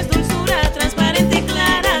tierna, que es dulzura, transparente y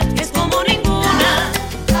clara, que es como ninguna,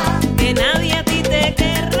 que nadie a ti te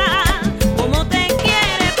querrá como te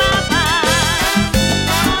quiere papá.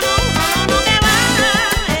 No, que va.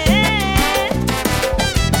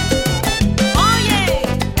 Oye,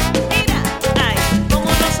 mira, ay, como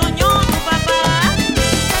lo soñó tu papá.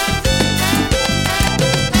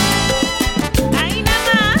 Ahí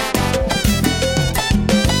nada más.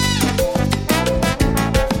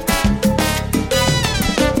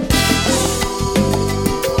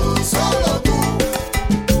 Solo tú,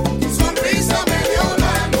 tu sonrisa me dio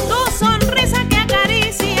la luz. Tu sonrisa que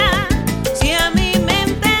acaricia, si a mi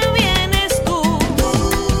mente vienes tú.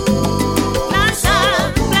 Blanca,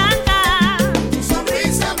 blanca, Tu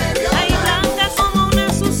sonrisa me dio ay, blanca como una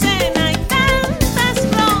azucena y tantas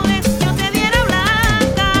flores yo te diera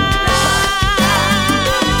blanca.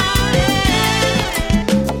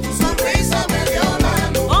 tu sonrisa me dio la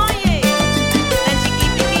luz. Oye, tan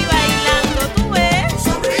chiquitita y bailando, tú ves. Tu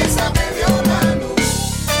sonrisa me dio la luz.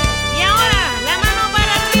 Y ahora, la mano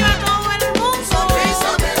para arriba todo el Tu mundo. sonrisa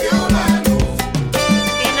me dio la luz.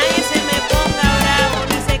 Que nadie se me ponga bravo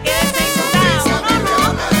ni se quede sentado. No,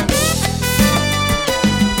 no.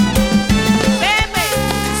 Pepe,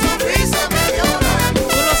 Tu sonrisa me dio la luz.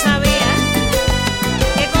 tú lo sabías,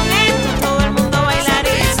 que con esto todo el mundo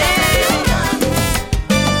bailaría.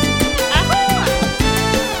 ¡Ajúa!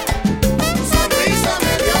 Tu sonrisa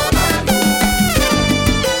me dio la luz.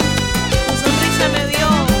 Tu sonrisa me dio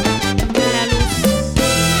la luz.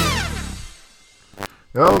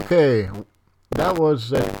 Okay, that was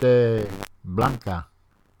Blanca.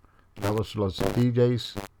 That was Los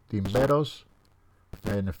DJs Timberos,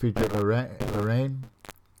 and it featured Lorraine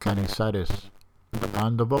Canizares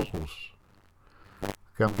on the vocals.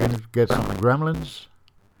 Okay, I'm going to get some gremlins.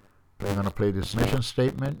 We're going to play this mission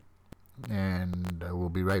statement, and we'll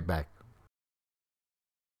be right back.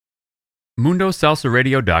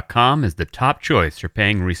 MundoSalsaRadio.com is the top choice for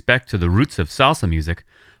paying respect to the roots of salsa music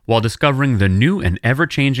while discovering the new and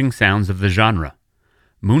ever-changing sounds of the genre.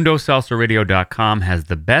 MundoSalsaRadio.com has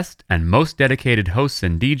the best and most dedicated hosts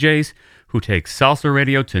and DJs who take salsa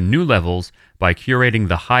radio to new levels by curating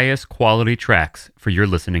the highest quality tracks for your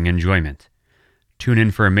listening enjoyment. Tune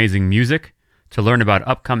in for amazing music, to learn about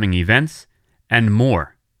upcoming events, and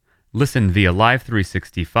more. Listen via Live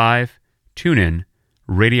 365, TuneIn,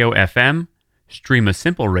 Radio FM, Stream a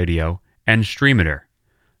Simple Radio, and Streamiter.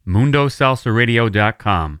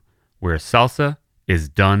 MundoSalsaRadio.com, where salsa is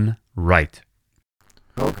done right.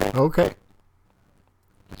 Okay.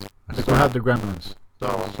 I still have the gremlins. So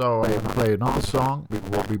I'm going to play another song. We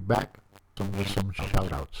will be back with some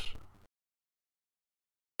shout-outs.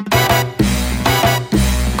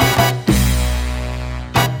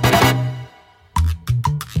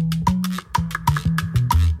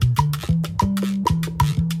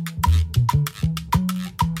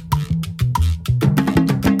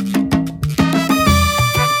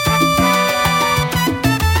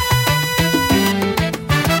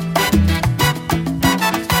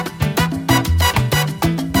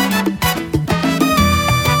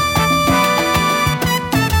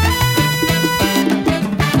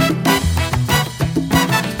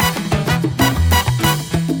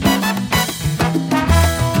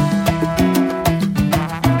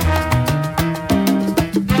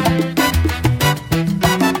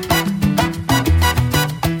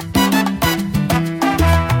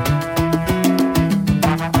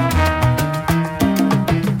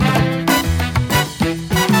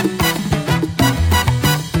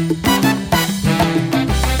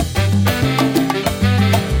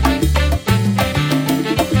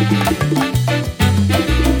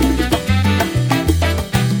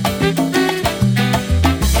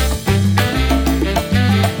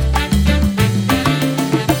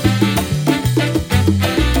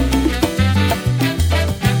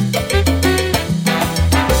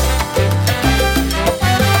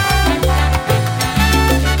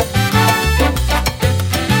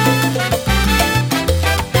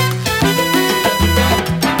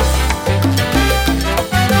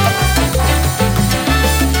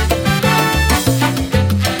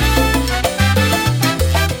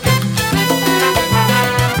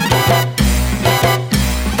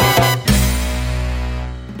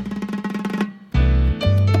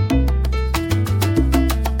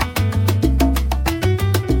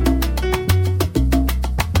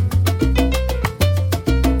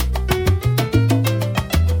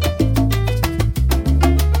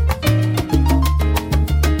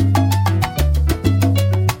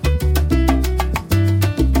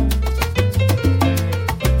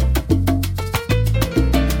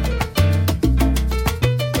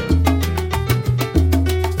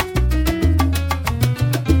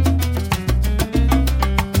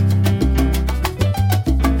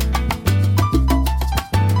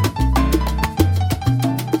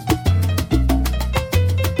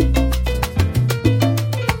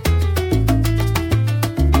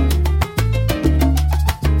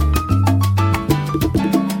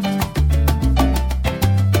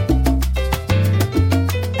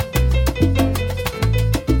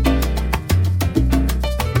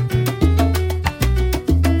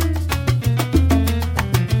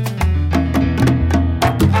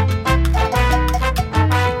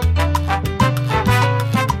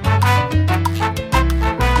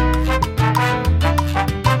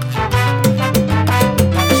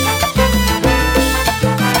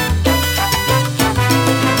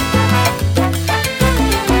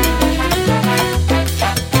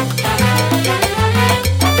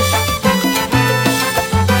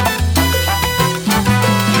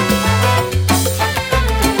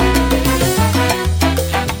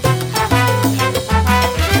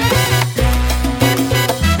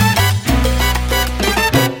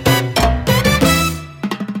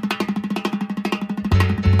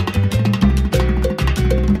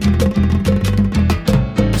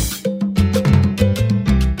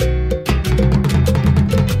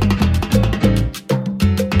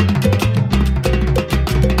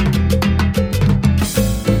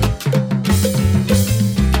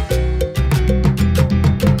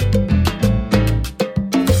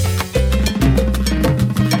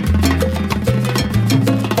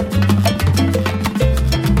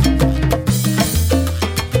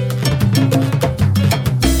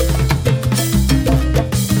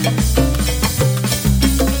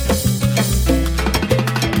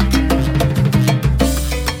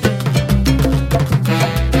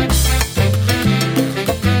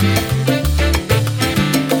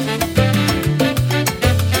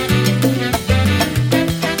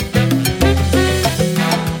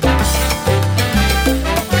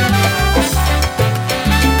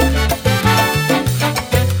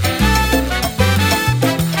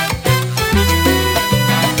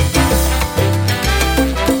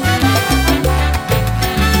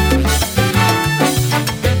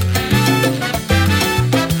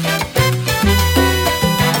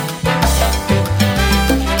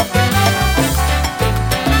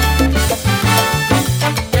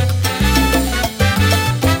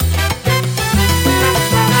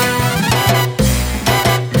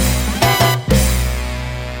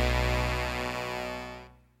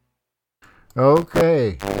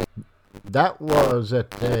 Okay, that was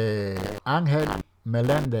Angel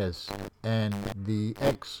Melendez and the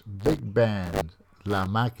ex big band La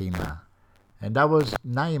Máquina, and that was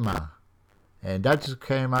Naima, and that just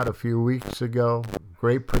came out a few weeks ago.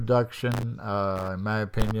 Great production. In my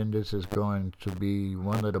opinion, this is going to be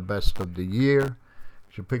one of the best of the year. You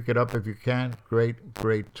should pick it up if you can.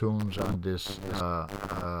 Great tunes on this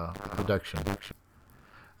production.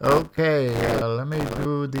 Okay, let me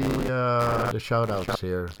do the shout outs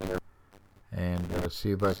here and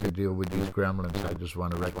see if I can deal with these gremlins. I just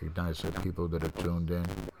want to recognize the people that are tuned in.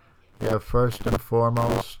 Yeah, first and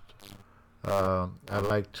foremost, I'd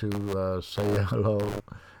like to say hello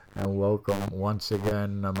and welcome once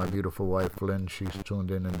again my beautiful wife Lynn. She's tuned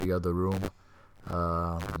in the other room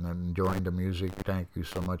and enjoying the music. Thank you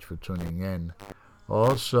so much for tuning in.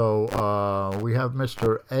 Also, we have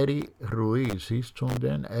Mr. Eddie Ruiz. He's tuned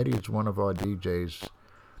in. Eddie is one of our DJs.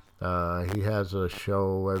 He has a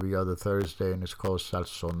show every other Thursday, and it's called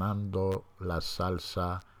Salsonando la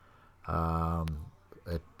Salsa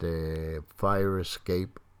at the Fire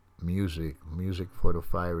Escape Music for the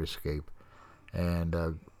Fire Escape. And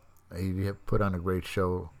he put on a great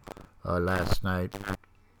show last night.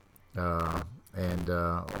 And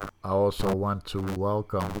I also want to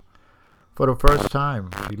welcome, for the first time,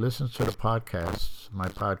 he listens to the podcasts, my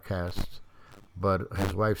podcasts, but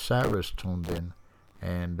his wife Sarah's tuned in,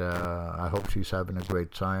 and I hope she's having a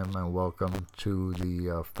great time. And welcome to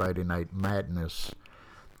the Friday Night Madness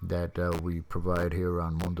that we provide here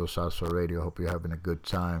on Mundo Salsa Radio. Hope you're having a good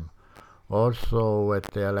time. Also,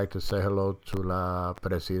 I'd like to say hello to la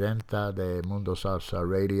presidenta de Mundo Salsa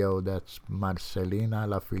Radio. That's Marcelina,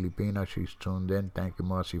 la Filipina. She's tuned in. Thank you,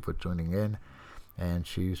 Marcy, for tuning in. And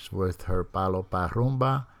she's with her Palo Pa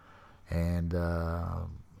Rumba, and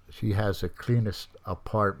she has the cleanest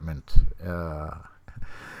apartment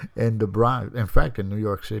in the Bronx. In fact, in New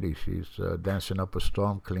York City, she's dancing up a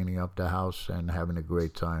storm, cleaning up the house, and having a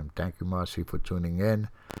great time. Thank you, Marcy, for tuning in.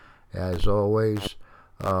 As always,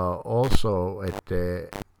 also at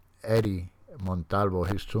Eddie Montalvo,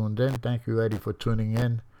 he's tuned in. Thank you, Eddie, for tuning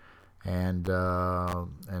in, and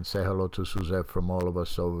say hello to Suzette from all of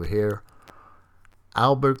us over here.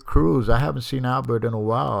 Albert Cruz. I haven't seen Albert in a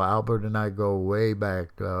while. Albert and I go way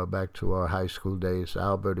back to our high school days.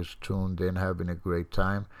 Albert is tuned in, having a great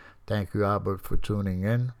time. Thank you, Albert, for tuning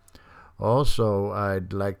in. Also,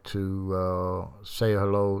 I'd like to say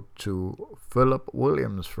hello to Philip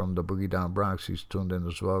Williams from the Boogie Down Bronx. He's tuned in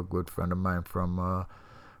as well. Good friend of mine from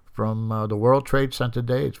the World Trade Center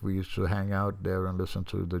days. We used to hang out there and listen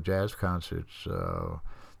to the jazz concerts.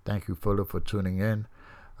 Thank you, Philip, for tuning in.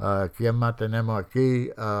 ¿Quién más tenemos aquí?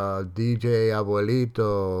 DJ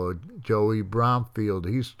Abuelito, Joey Bromfield.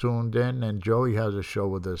 He's tuned in, and Joey has a show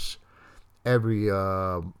with us every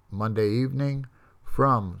Monday evening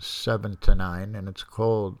from 7 to 9, and it's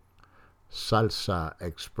called Salsa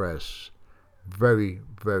Express. Very,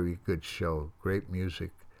 very good show. Great music.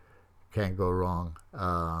 Can't go wrong.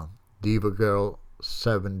 Diva Girl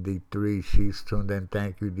 73, she's tuned in.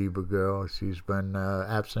 Thank you, Diva Girl. She's been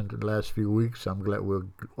absent the last few weeks. We're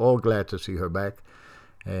all glad to see her back,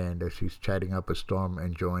 and she's chatting up a storm,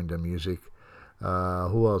 enjoying the music.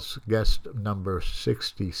 Who else? Guest number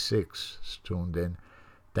 66 is tuned in.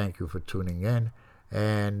 Thank you for tuning in.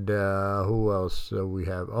 And who else we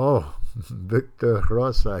have? Oh, Victor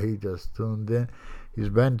Rosa. He just tuned in. He's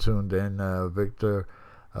been tuned in. Victor,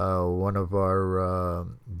 one of our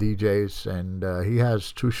DJs, and he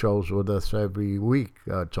has two shows with us every week.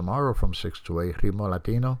 Tomorrow from 6 to 8, Ritmo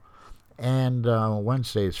Latino, and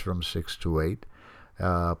Wednesdays from 6 to 8,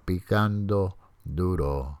 Picando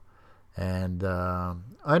Duro. And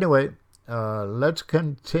anyway, let's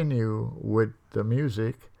continue with the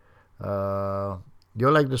music.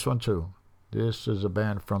 You'll like this one too. This is a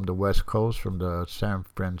band from the West Coast, from the San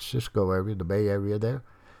Francisco area, the Bay Area there.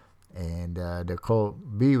 And they're called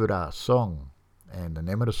Vibra Song. And the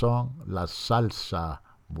name of the song, La Salsa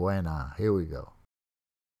Buena. Here we go.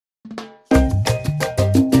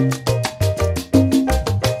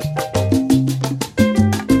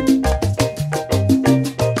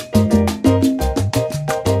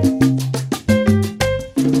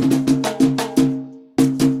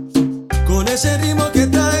 Con ese ritmo que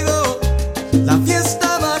traigo, la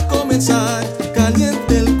fiesta va a comenzar.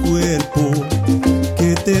 Caliente el cuerpo,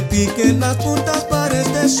 que te piquen las puntas para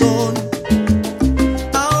este son.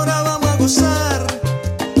 Ahora vamos a gozar,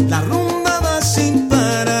 la rumba va a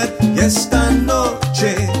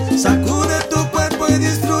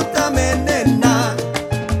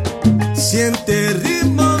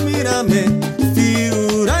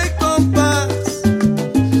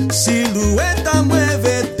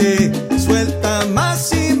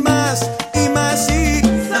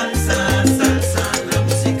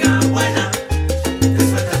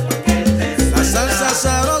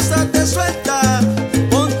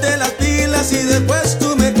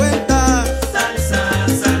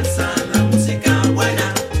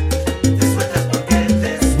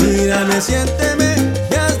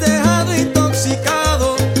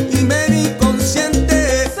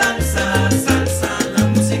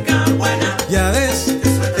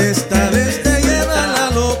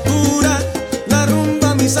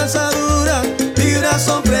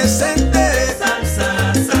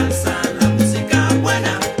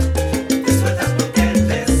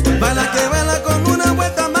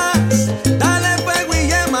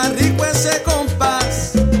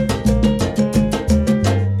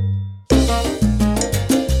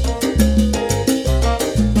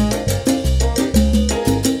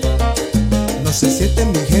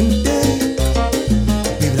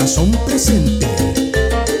son presente.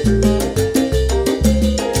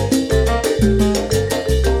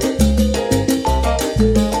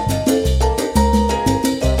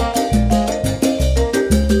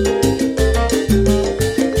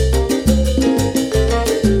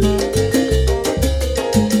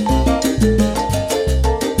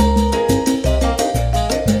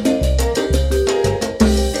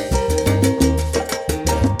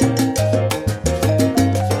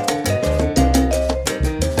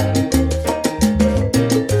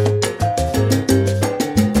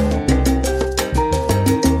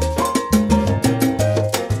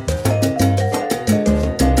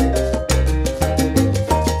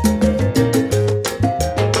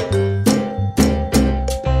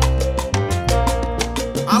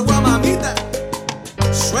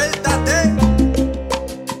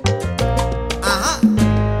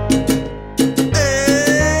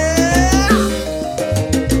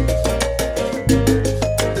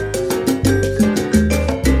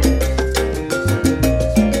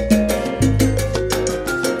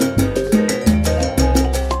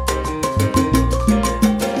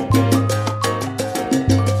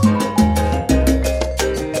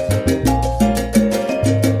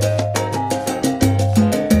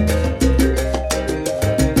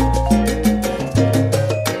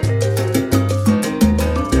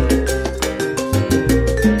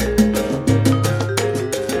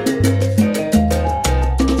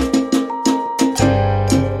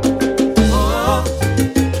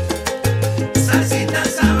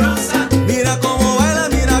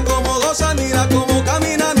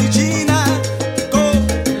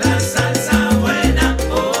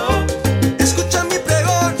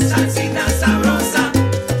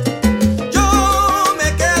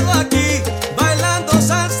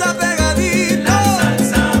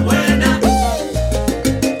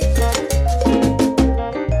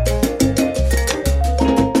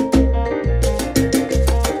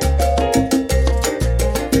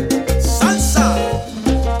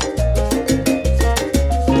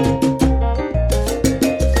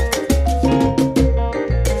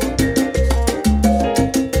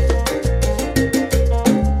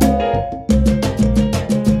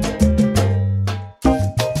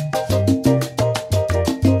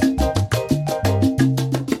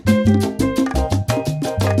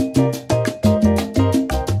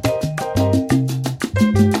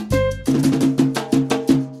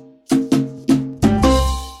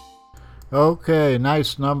 Okay,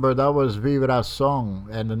 nice number. That was Vibra Song,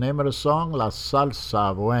 and the name of the song, La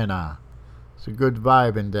Salsa Buena. It's a good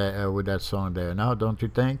vibe in there with that song there. Now, don't you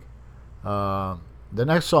think? The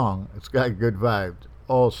next song, it's got good vibes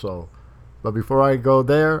also. But before I go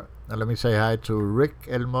there, let me say hi to Rick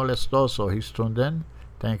El Molestoso. He's tuned in.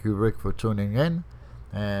 Thank you, Rick, for tuning in.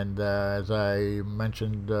 And as I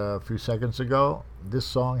mentioned a few seconds ago, this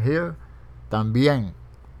song here, También.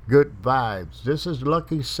 Good vibes. This is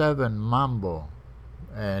Lucky 7 Mambo,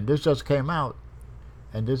 and this just came out,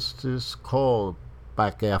 and this is called Pa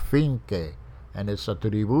que afinque, and it's a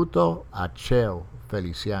tributo a Cheo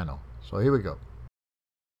Feliciano. So here we go.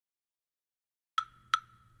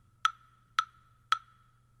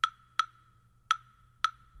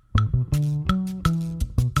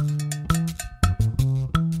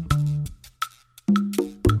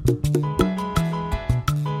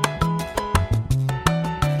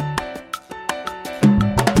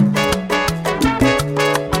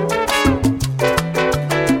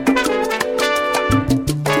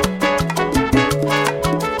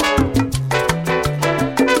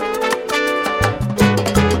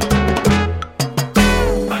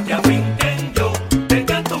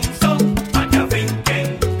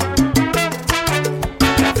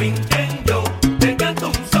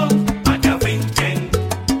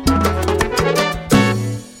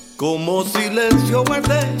 Como silencio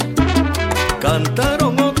guardé,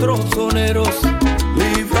 cantaron otros soneros,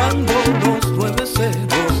 librando los 9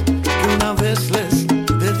 ceros que una vez les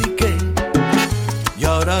dediqué. Y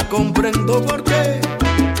ahora comprendo por qué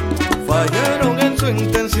fallaron en su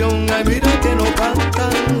intención. Ay, mira que no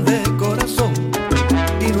cantan de corazón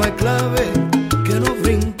y no hay clave que no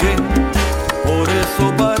brinque. Por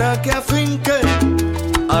eso para que afinque,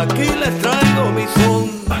 aquí les traigo mi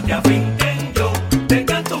son. Pa' que afinquen yo te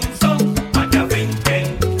canto un son. Pa' que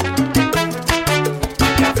afinquen.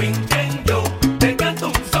 Pa' que afinquen yo te canto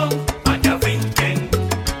un son. Pa' que afinquen.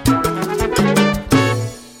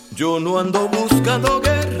 Yo no ando buscando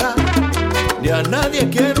guerra, ni a nadie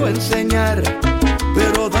quiero enseñar,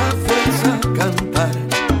 pero da fuerza cantar,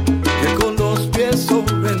 que con los pies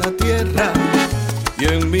sobre la tierra y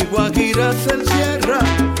en mi guajira se encierra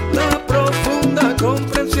la profunda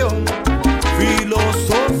comprensión,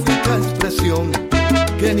 filosófica expresión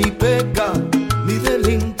que que ni peca ni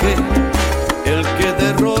delinque, el que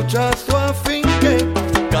derrocha su afinque,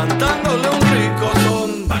 cantándole un rico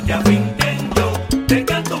son. Vaya finquen, yo te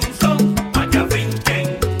canto un son. Vaya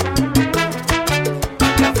finquen,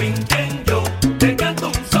 yo te canto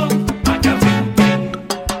un son. Vaya finquen.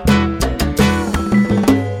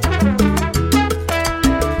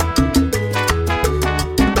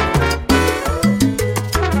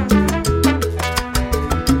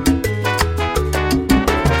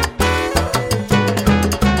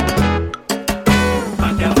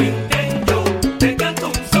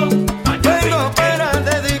 Vengo para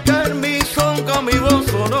dedicar mi son con mi voz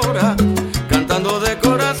sonora, cantando de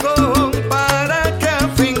corazón para que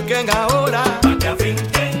afinquen ahora. Para que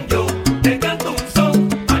afinquen, yo te canto un son.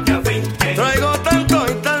 Para que afinquen. Traigo tanto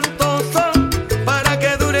y tanto son para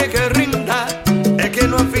que dure y que rinda. Es que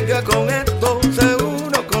no afinca con esto,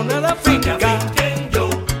 seguro con nada afinca.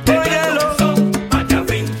 Óyelo,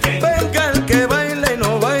 venga el que baile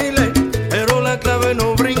no baile, pero la clave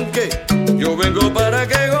no brinque. Yo vengo para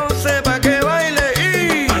que goce, para que baile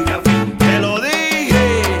y te lo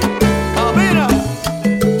dije. Ah, mira.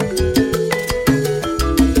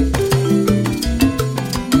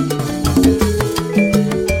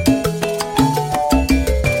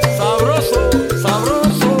 Sabroso,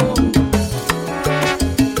 sabroso.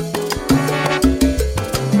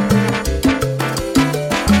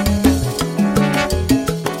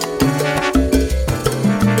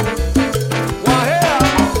 Guajea.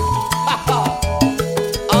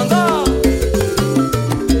 Anda.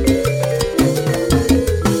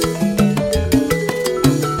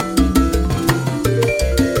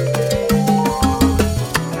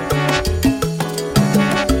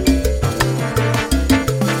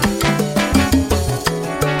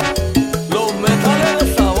 Los metales de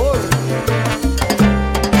sabor.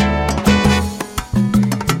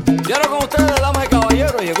 Y ahora con ustedes, damas y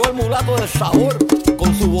caballeros, llegó el mulato del sabor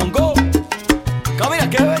con su bongo. Camina,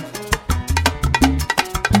 ¿qué ves?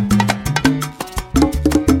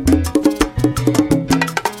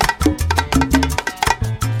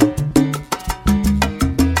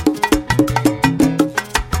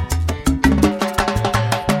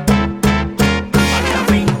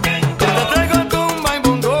 Te traigo tumba y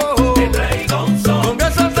bongo, con que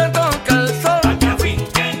se toca el sol.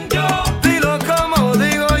 Dilo como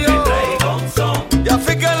digo yo, y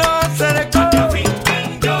afícalo a hacer el coro.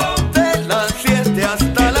 De las 7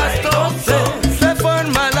 hasta las 12 se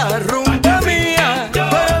forma la rumba mía,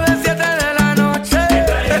 pero de 7 de la noche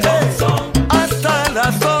hasta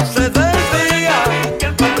las 12 del día.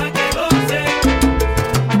 Para que goce,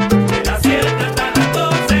 de las 7 hasta las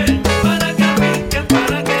 12, para que afinquen,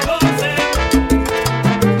 para que goce,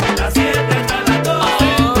 de las 7 hasta las 12,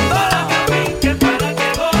 para que afinquen, para que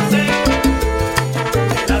goce,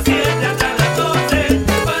 de las 7 hasta las 12,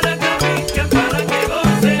 para que afinquen, para que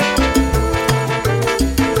goce.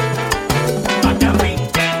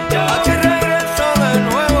 Aquí regreso de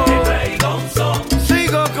nuevo,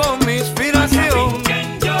 sigo con mi inspiración,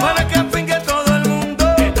 para que afinque todo el mundo.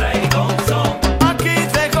 Aquí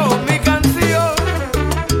dejo mi canción.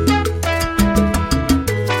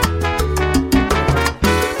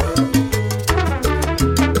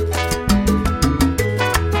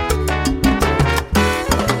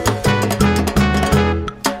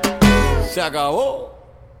 Se acabó.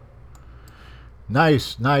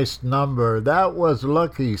 Nice, nice number. That was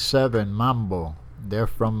Lucky 7 Mambo. They're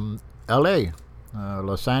from LA,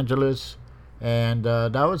 Los Angeles. And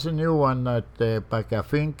that was a new one that Pa' que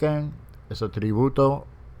afinquen. It's a tributo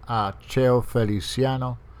a Cheo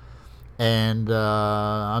Feliciano. And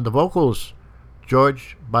on the vocals,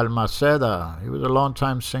 George Balmaceda. He was a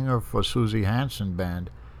longtime singer for Susie Hansen Band.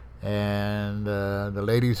 And the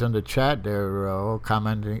ladies in the chat, they're all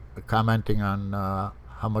commenting on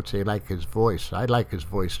how much they like his voice. I like his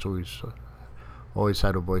voice too. He's always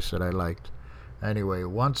had a voice that I liked. Anyway,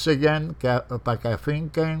 once again, Pa' que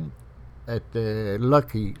afinquen at the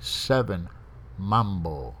Lucky 7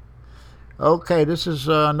 Mambo. Okay, this is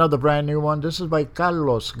another brand new one. This is by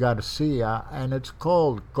Carlos Garcia, and it's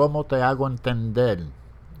called ¿Cómo te hago entender?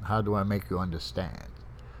 How do I make you understand?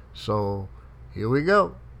 So, here we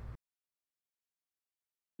go.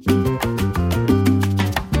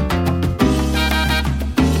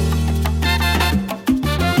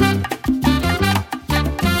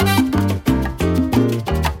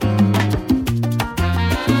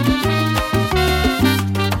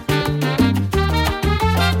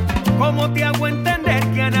 ¿Cómo te hago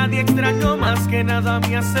entender que a nadie extraño más, que nada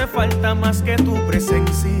me hace falta más que tu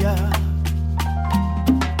presencia?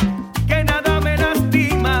 Que nada me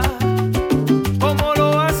lastima como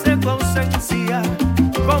lo hace tu ausencia.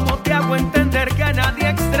 ¿Cómo te hago entender que a nadie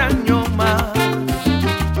extraño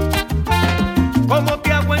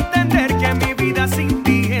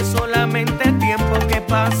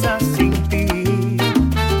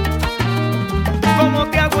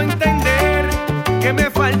que me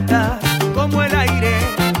falta como el aire,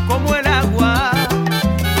 como el agua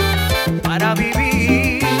para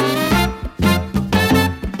vivir.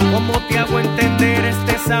 ¿Cómo te hago entender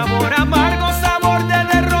este sabor amargo, sabor de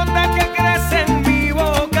derrota que crece en mi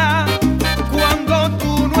boca cuando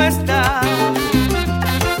tú no estás?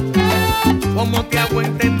 ¿Cómo te hago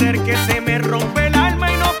entender que se me rompe el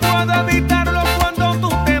alma y no puedo evitarlo cuando tú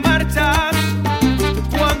te marchas,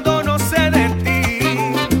 cuando no sé de ti?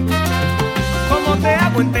 ¿Cómo te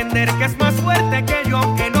hago entender que es más fuerte que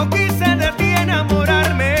yo, que no quise de ti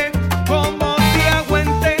enamorarme? ¿Cómo te hago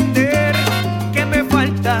entender que me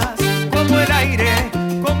faltas como el aire,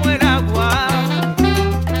 como el agua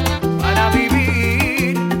para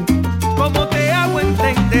vivir? ¿Cómo te hago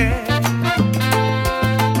entender?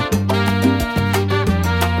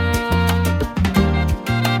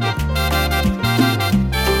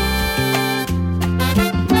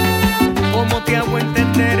 ¿Cómo te hago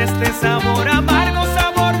entender este sabor amargo,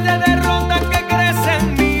 sabor de derrota que crece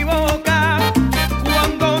en mi boca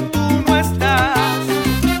cuando tú no estás?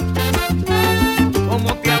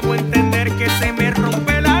 ¿Cómo te hago entender que se me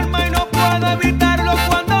rompe el alma y no puedo evitarlo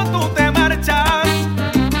cuando tú te marchas,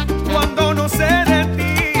 cuando no sé de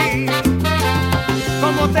ti?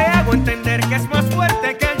 ¿Cómo te hago entender que es más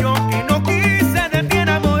fuerte que yo, que no quise de ti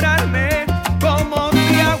enamorarme? ¿Cómo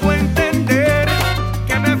te hago entender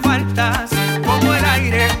que me faltas como el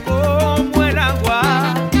aire, como el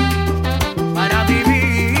agua para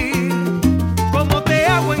vivir? ¿Cómo te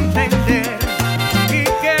hago entender? ¿Y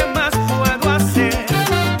qué más puedo hacer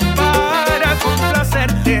para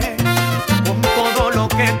complacerte? Con todo lo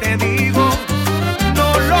que te digo,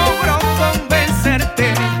 no logro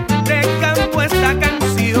convencerte. Te canto esta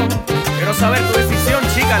canción. Quiero saber tu decisión,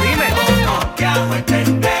 chica, dime. ¿Cómo te hago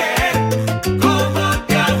entender? ¿Cómo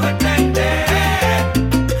te hago entender?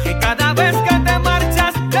 Que cada vez que te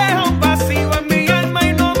marchas deja un vacío en mi alma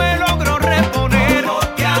y no me logro reponer. ¿Cómo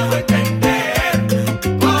te hago entender?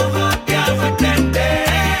 ¿Cómo te hago entender?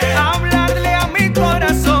 Hablarle a mi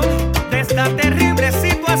corazón de esta terrible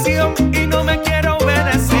situación y no me quiero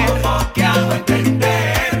obedecer. ¿Cómo te hago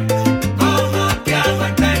entender? ¿Cómo te hago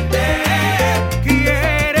entender?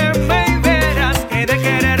 Quiéreme y verás que de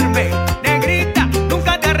quererme, negrita,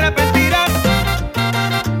 nunca te arrepentirás.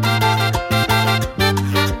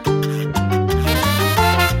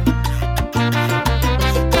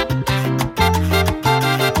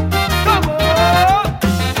 ¿Cómo?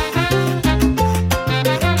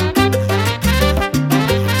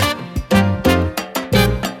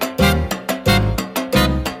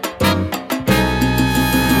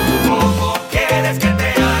 ¿Cómo quieres que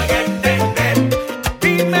te haga entender?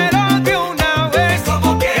 Dímelo de una vez.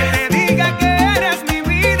 ¿Cómo quieres que te diga que eres mi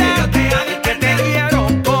vida? Que yo te haga entender. Que te quiero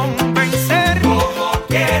convencer. ¿Cómo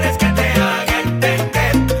quieres que te haga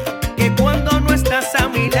entender? Que cuando no estás a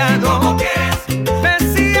mi lado, ¿cómo quieres? Me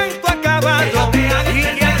siento acabado. Que yo te haga y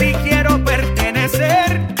que a ti quiero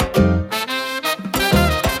pertenecer.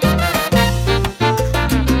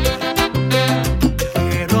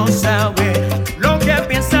 Quiero saber lo que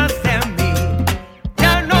piensas de mí.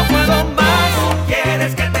 Ya no puedo más. ¿Cómo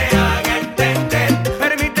quieres que te haga entender?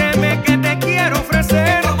 Permíteme que te quiero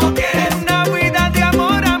ofrecer. ¿Cómo quieres? Una vida de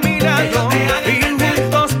amor a mi lado y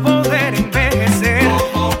juntos poder envejecer.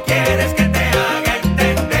 ¿Cómo quieres que te haga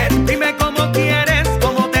entender? Dime cómo quieres,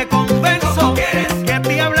 cómo te convenzo. ¿Cómo quieres? Que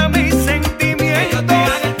te habla mis sentimientos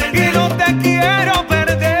y no te quiero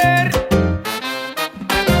perder.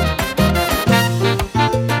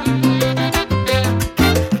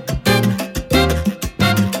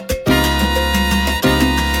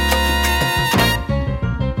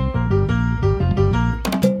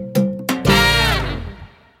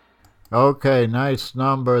 Okay, nice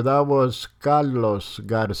number. That was Carlos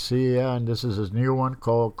Garcia, and this is his new one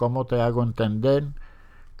called Como Te Hago Entender.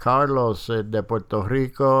 Carlos de Puerto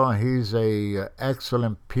Rico. He's a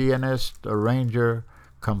excellent pianist, arranger,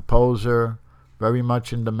 composer, very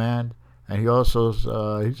much in demand, and he's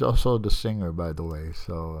also the singer, by the way.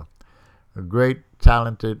 So a great,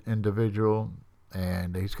 talented individual,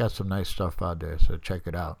 and he's got some nice stuff out there. So check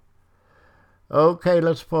it out. Okay,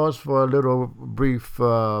 let's pause for a little brief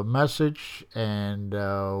message, and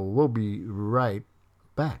we'll be right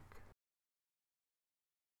back.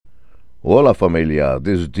 Hola familia,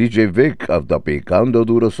 this is DJ Vic of the Picando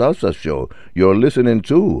Duro Salsa Show. You're listening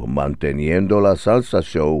to Manteniendo la Salsa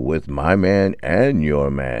Show with my man and your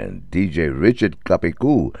man, DJ Richard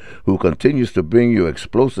Capicu, who continues to bring you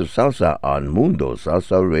explosive salsa on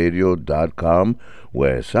MundoSalsaRadio.com,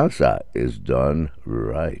 where salsa is done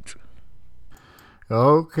right.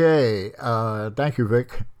 Okay, thank you,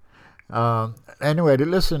 Vic. Anyway,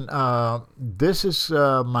 listen, this is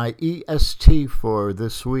my EST for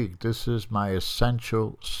this week. This is my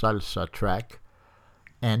essential salsa track.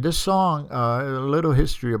 And this song, a little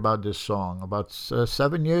history about this song. About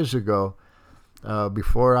 7 years ago,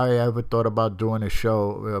 before I ever thought about doing a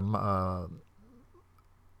show,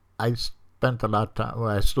 I spent a lot of time, well,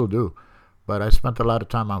 I still do, but I spent a lot of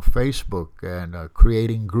time on Facebook and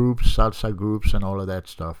creating groups, salsa groups and all of that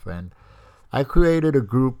stuff. And I created a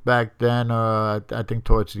group back then, I think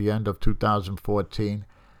towards the end of 2014,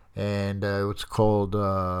 and it was called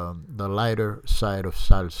The Lighter Side of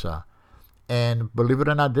Salsa. And believe it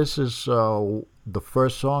or not, this is the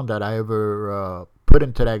first song that I ever put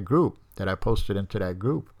into that group, that I posted into that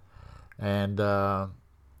group. And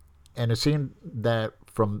it seemed that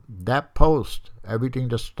from that post, everything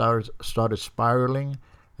just started spiraling,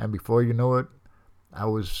 and before you know it, I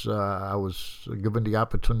was given the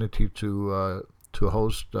opportunity to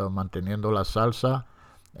host Manteniendo la Salsa,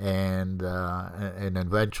 and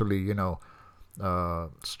eventually,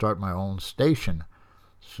 start my own station.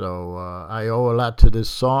 So I owe a lot to this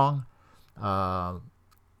song.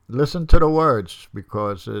 Listen to the words,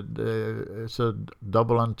 because it's a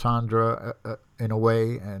double entendre in a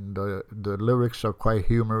way, and the lyrics are quite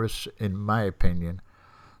humorous in my opinion.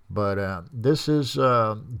 But this is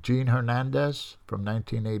Gene Hernandez from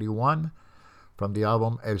 1981 from the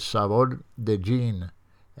album El Sabor de Gene,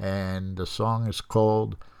 and the song is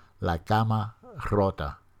called La Cama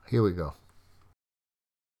Rota. Here we go.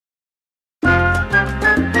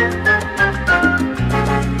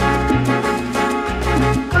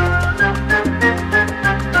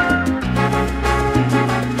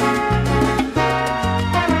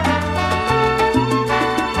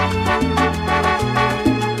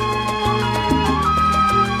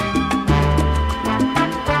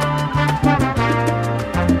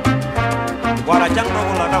 Guarachando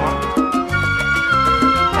con la cama.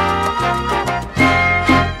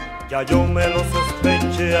 Ya yo me lo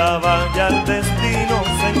sospechaba, ya el destino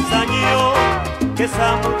se ensañó, que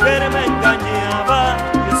esa mujer me engañaba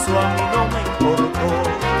y eso a mí no me importó.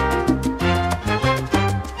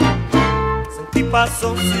 Sentí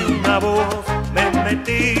pasos y una voz, me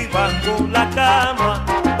metí bajo la cama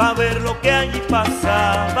pa' ver lo que allí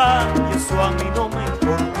pasaba y eso a mí no me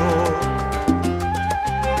importó.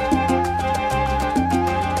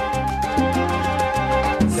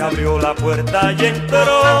 Se abrió la puerta y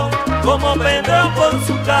entró como Pedro por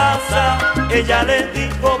su casa. Ella le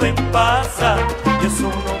dijo ven pasa y eso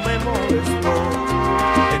no me molestó.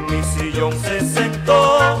 En mi sillón se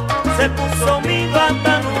sentó, se puso mi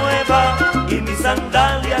bata nueva y mis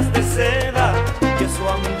sandalias de seda y eso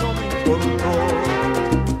a mí no me importó.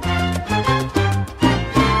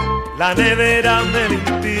 La nevera me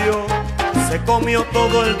limpió, se comió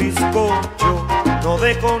todo el bizcocho, no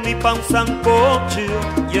dejó ni pa' un sancocho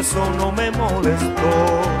y eso no me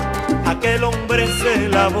molestó. Aquel hombre se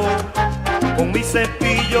lavó con mi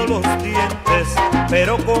cepillo los dientes,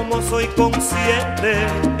 pero como soy consciente,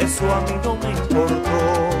 eso a mí no me importó.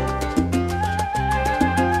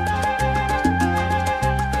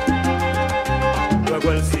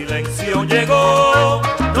 Luego el silencio llegó,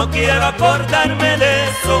 no quiero acordarme de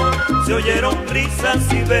eso, se oyeron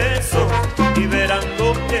risas y besos y verán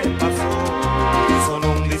lo que pasó.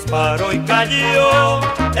 Sonó un disparo y cayó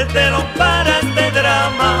el telón para este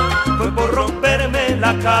drama, fue por romperme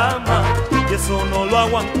la cama y eso no lo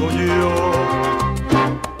aguanto yo.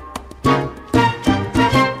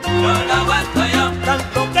 No lo aguanto yo.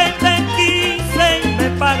 Tanto que te quise y me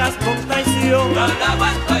pagas con traición. No lo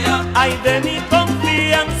aguanto yo. Ay, de mi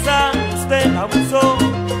confianza usted abusó.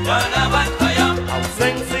 No lo aguanto yo.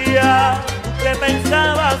 Ausencia, tú que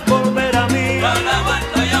pensabas volver a mí. No lo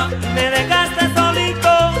aguanto yo. Me dejaste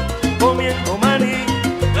solito comiendo maní.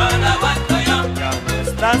 No lo aguanto yo. Ya no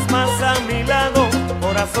estás más a mi lado,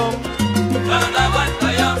 corazón. No lo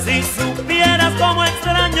aguanto yo. Si supieras cómo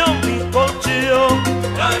extraño mi colchón.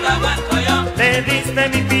 No lo aguanto yo. Me diste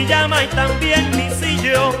mi pijama y también mi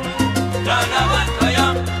sillón. No lo aguanto yo.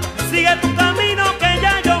 Sigue tu camino que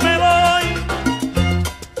ya yo me voy.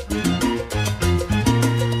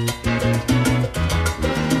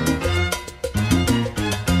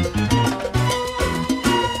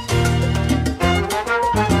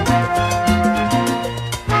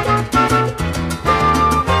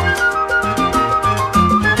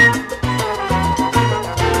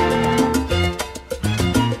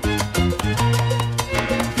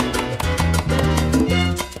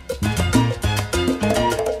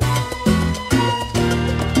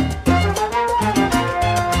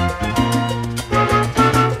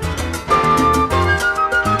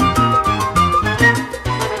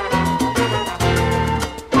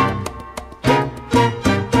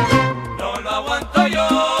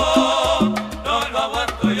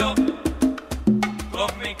 aguanto yo. Con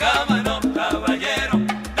mi cama no, caballero,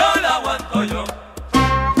 no la aguanto yo.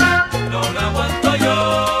 No la aguanto yo,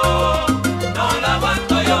 no la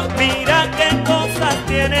aguanto yo. Mira qué cosas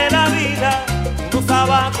tiene la vida, unos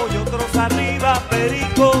abajo y otros arriba,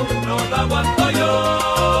 perico. No la aguanto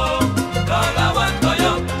yo, no la aguanto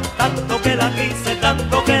yo. Tanto que la quise,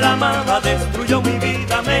 tanto que la amaba, destruyó mi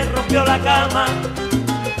vida, me rompió la cama.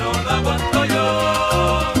 No la aguanto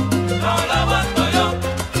yo, no la aguanto yo.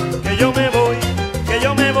 Que yo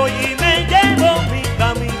me voy y me llevo mi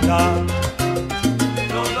camita.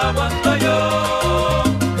 No la aguanto yo,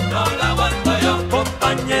 no la aguanto yo.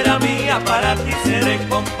 Compañera mía, para ti seré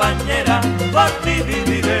compañera, por ti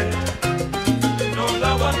viviré. No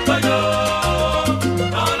la aguanto yo,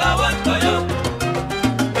 no la aguanto yo.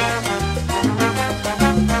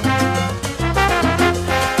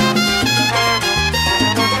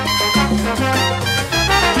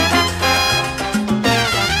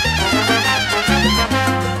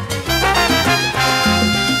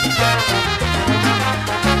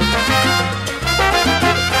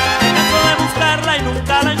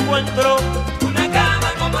 Nunca la encuentro. Una cama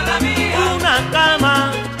como la mía. Una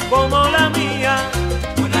cama como la mía.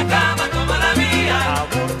 Una cama como la mía. La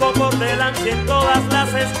busco por delante en todas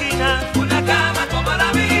las esquinas. Una cama como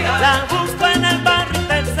la mía. La busco en el barrio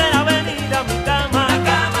Tercera Avenida, mi cama. Una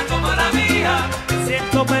cama como la mía. Me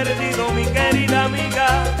siento perdido, mi querida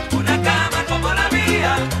amiga. Una cama como la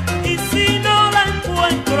mía. Y si no la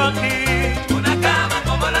encuentro aquí. Una cama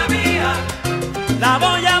como la mía. La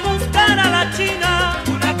voy a buscar a la China.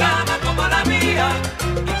 Una cama como la mía.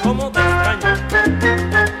 Y cómo te extraño.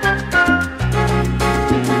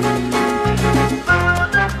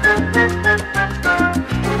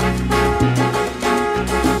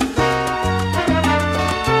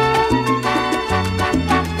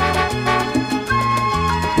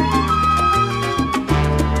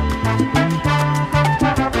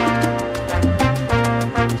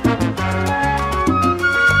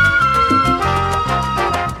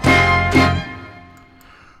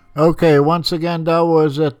 Okay, once again, that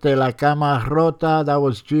was at La Cama Rota. That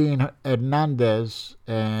was Gene Hernandez,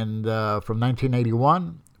 and from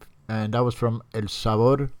 1981, and that was from El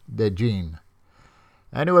Sabor de Gene.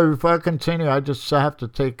 Anyway, before I continue, I just have to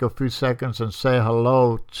take a few seconds and say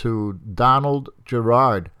hello to Donald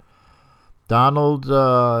Gerard. Donald,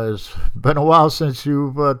 it's been a while since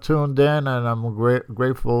you've tuned in, and I'm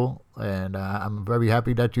grateful, and I'm very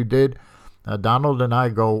happy that you did. Donald and I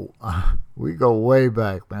go way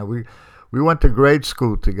back, man. We went to grade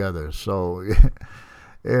school together, so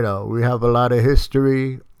we have a lot of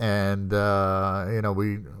history, and we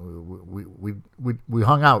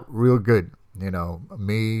hung out real good.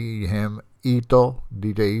 Me, him, Ito,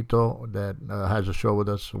 DJ Ito, that has a show with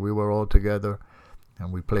us. We were all together,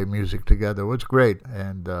 and we played music together. It was great,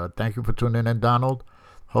 and thank you for tuning in, Donald.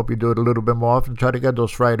 Hope you do it a little bit more often. Try to get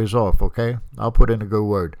those Fridays off, okay? I'll put in a good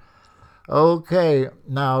word. Okay,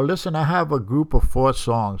 now listen, I have a group of 4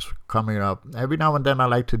 songs coming up. Every now and then I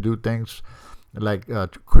like to do things like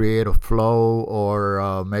create a flow,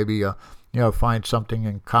 or maybe find something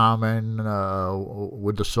in common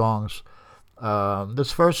with the songs.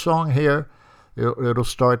 This first song here, it'll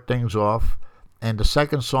start things off, and the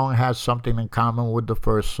second song has something in common with the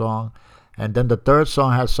first song, and then the third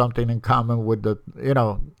song has something in common with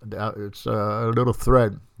it's a little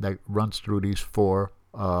thread that runs through these 4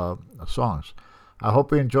 songs. I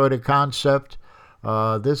hope you enjoy the concept.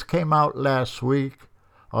 This came out last week.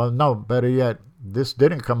 No, better yet, this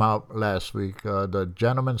didn't come out last week. The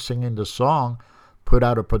gentleman singing the song put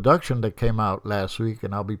out a production that came out last week,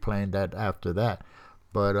 and I'll be playing that after that.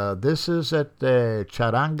 But this is at the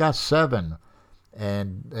Charanga 7,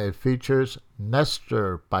 and it features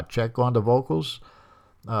Nestor Pacheco on the vocals.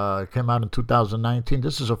 It came out in 2019.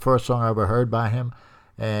 This is the first song I ever heard by him,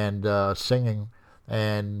 and singing.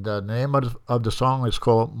 And the name of the song is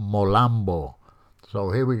called Molambo.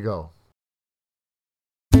 So here we go.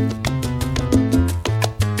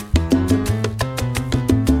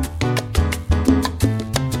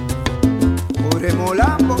 Ore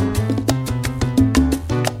Molambo,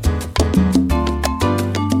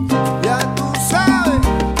 ya tú sabes.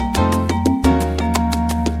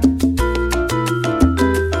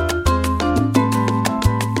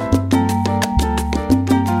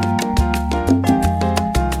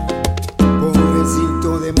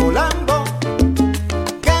 Pobrecito de Molambo,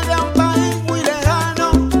 que de un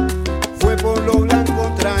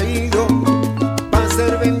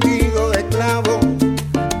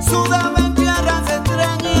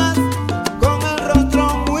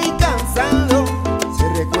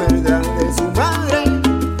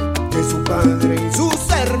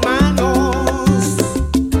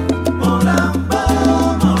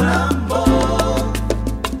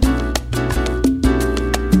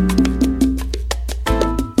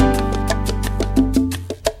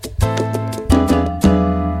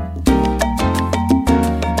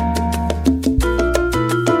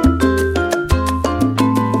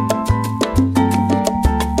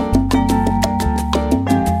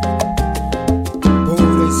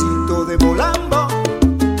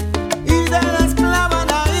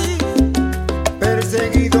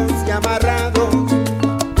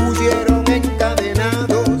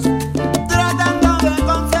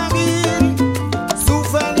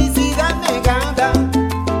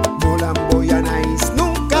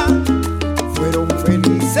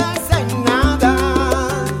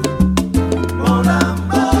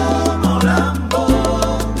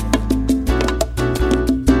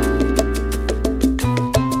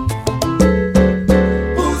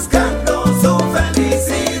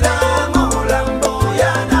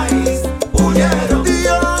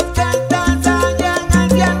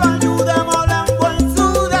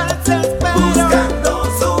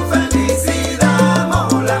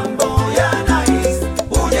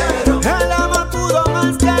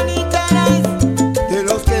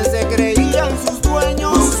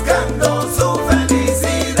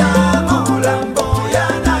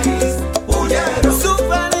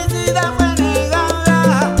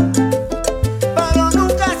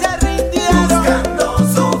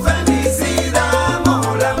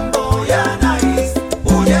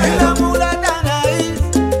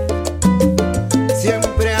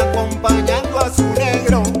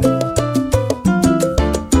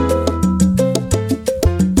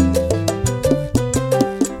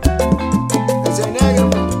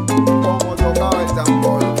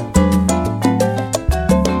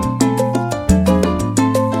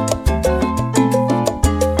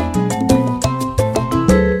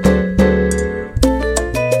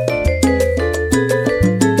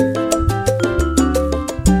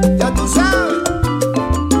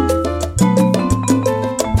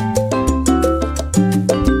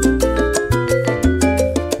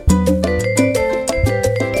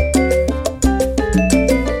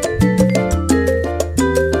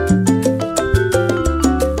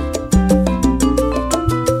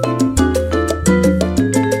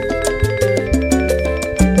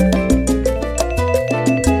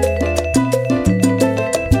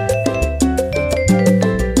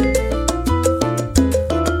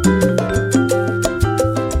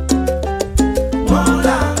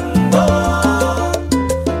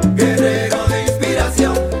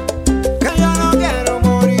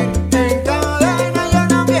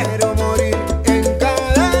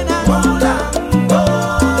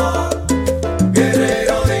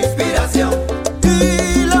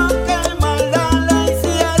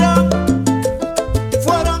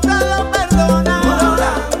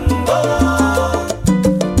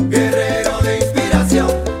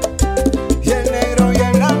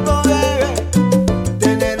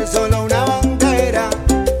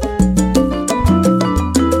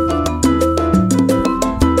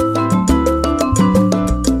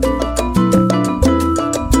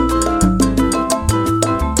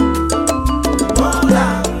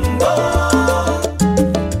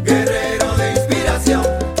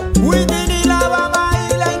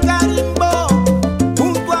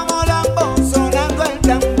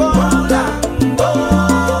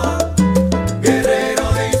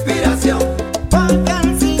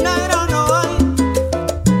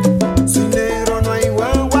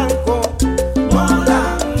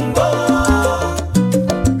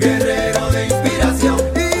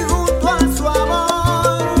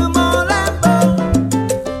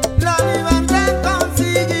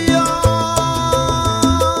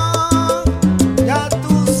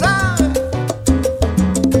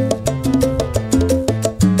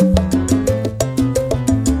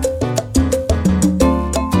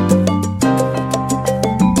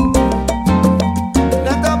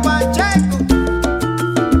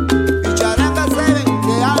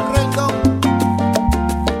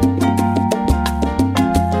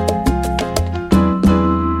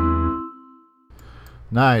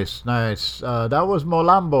Nice, nice. That was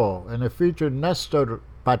Molambo, and it featured Nestor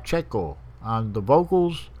Pacheco on the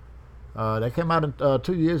vocals. That came out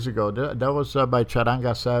 2 years ago. That was by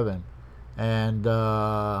Charanga 7. And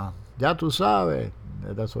Ya Tu Sabe.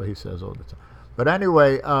 That's what he says all the time. But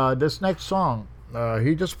anyway, this next song,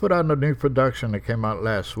 he just put out a new production that came out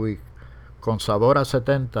last week, Con Sabor a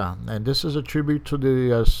 70. And this is a tribute to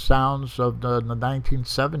the sounds of the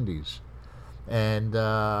 1970s. And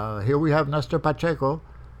here we have Nestor Pacheco,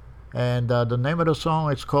 and the name of the song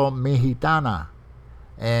is called Mi Gitana.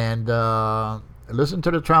 And listen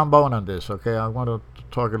to the trombone on this, okay? I want to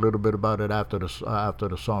talk a little bit about it after the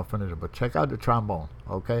song finishes, but check out the trombone,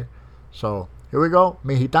 okay? So here we go,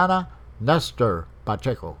 Mi Gitana, Nestor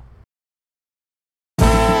Pacheco.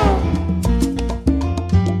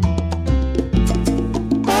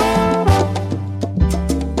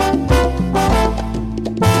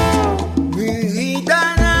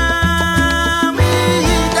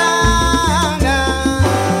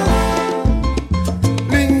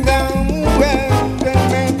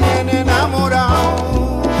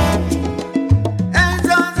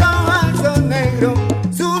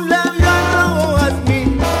 Sus labios rojo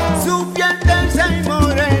jazmín, su piel tersa y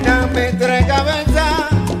morena me trae cabeza.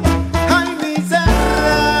 Ay, mi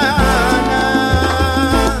serrana.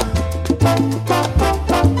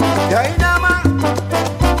 Y ahí nada más.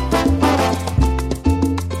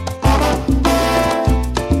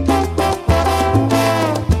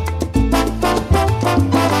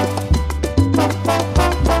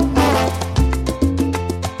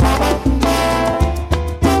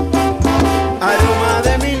 Aroma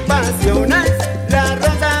de mil pasiones, la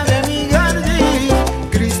rosa de mi jardín,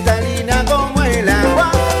 cristalina como el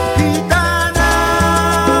agua, gitana,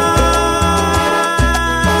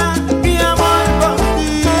 mi amor por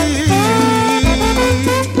ti.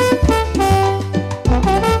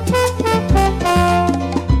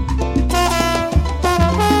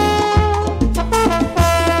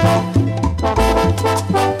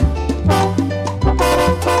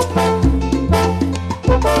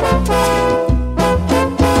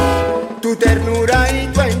 Tu ternura y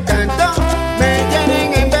tu encanto me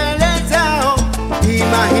tienen embelesado.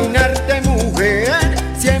 Imaginarte mujer,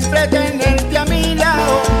 siempre tenerte a mi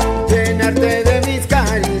lado, llenarte de mis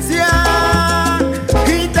caricias,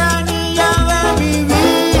 gitanilla de mi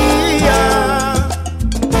vida.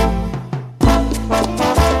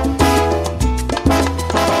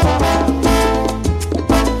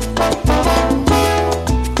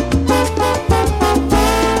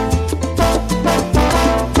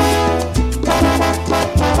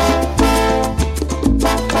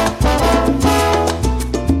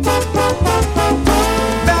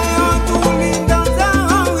 Veo tus lindos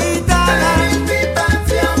ojos, gitana, eres mi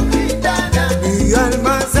pasión, gitana, mi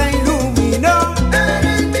alma se iluminó,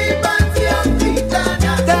 eres mi pasión,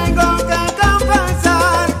 gitana, tengo que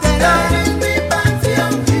confesarte, eres mi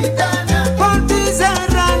pasión, gitana, por ti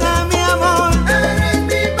serrana mi amor, eres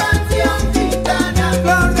mi pasión, gitana,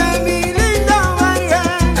 flor de mi lindo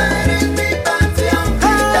vergel, eres mi pasión,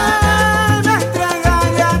 gitana, me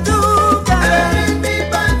entregaré a tu querer, eres mi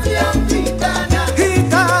pasión, gitana,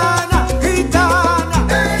 gitana, gitana,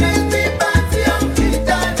 eres mi pasión,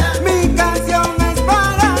 gitana, mi canción es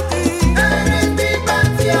para ti, eres mi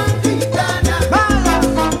pasión, gitana, mala,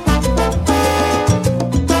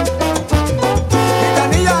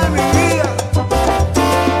 gitanilla de mi vida.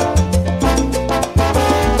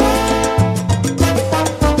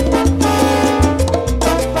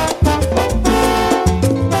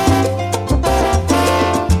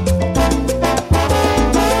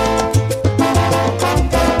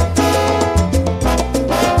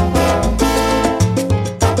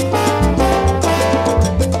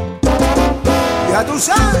 Ya tú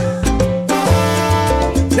sabes,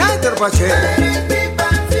 Nestor Pacheco. Eres mi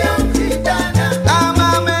pasión, gitana,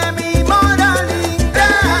 ámame mi moralita.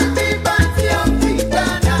 Eres mi pasión,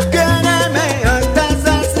 gitana, quéreme hasta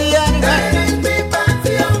saciarme. Eres mi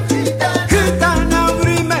pasión, gitana, gitana,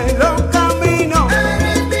 abrime los caminos.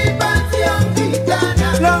 Eres mi pasión, gitana,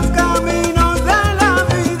 los caminos de la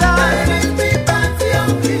vida. Eres mi pasión,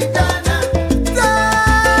 gitana,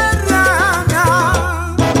 serrana.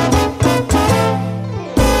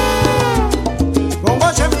 Con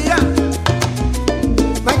voce mía.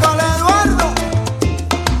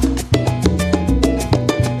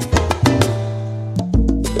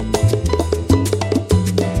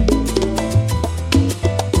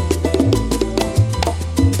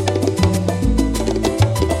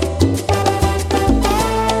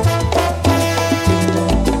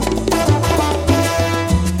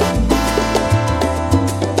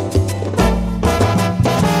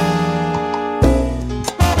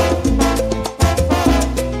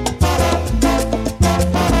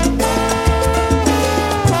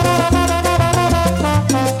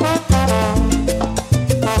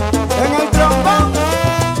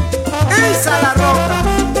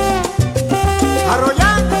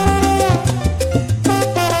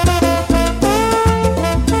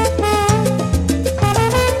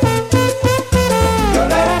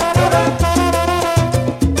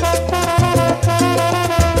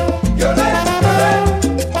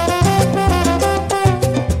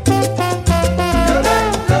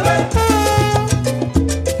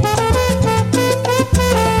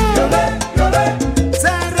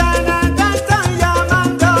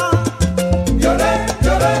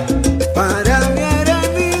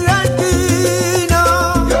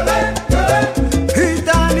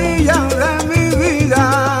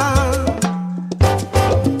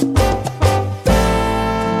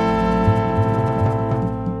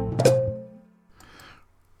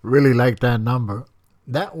 Really like that number.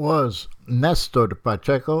 That was Nestor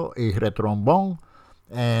Pacheco y Retrombón,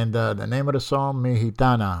 and the name of the song, Mi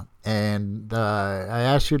Gitana. And I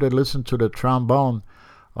asked you to listen to the trombone.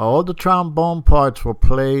 All the trombone parts were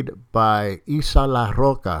played by Isa La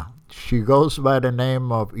Roca. She goes by the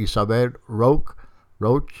name of Isabel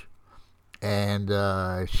Roach,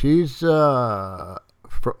 and she's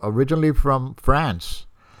originally from France.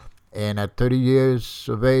 And at 30 years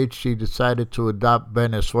of age, she decided to adopt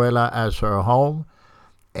Venezuela as her home.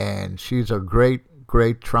 And she's a great,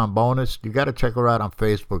 great trombonist. You got to check her out on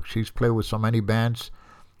Facebook. She's played with so many bands,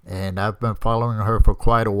 and I've been following her for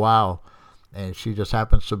quite a while. And she just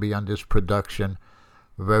happens to be on this production.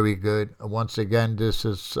 Very good. Once again, this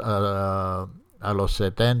is A Los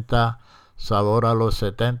 70, Sabor a los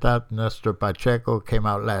 70. Nestor Pacheco came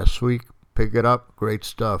out last week. Pick it up. Great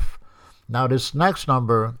stuff. Now, this next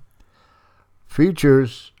number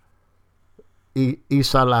features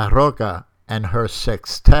Isa La Roca and her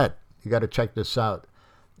sextet. You got to check this out.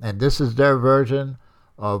 And this is their version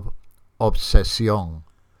of Obsesión.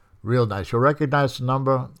 Real nice. You'll recognize the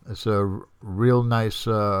number. It's a real nice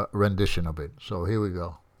rendition of it. So here we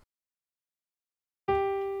go.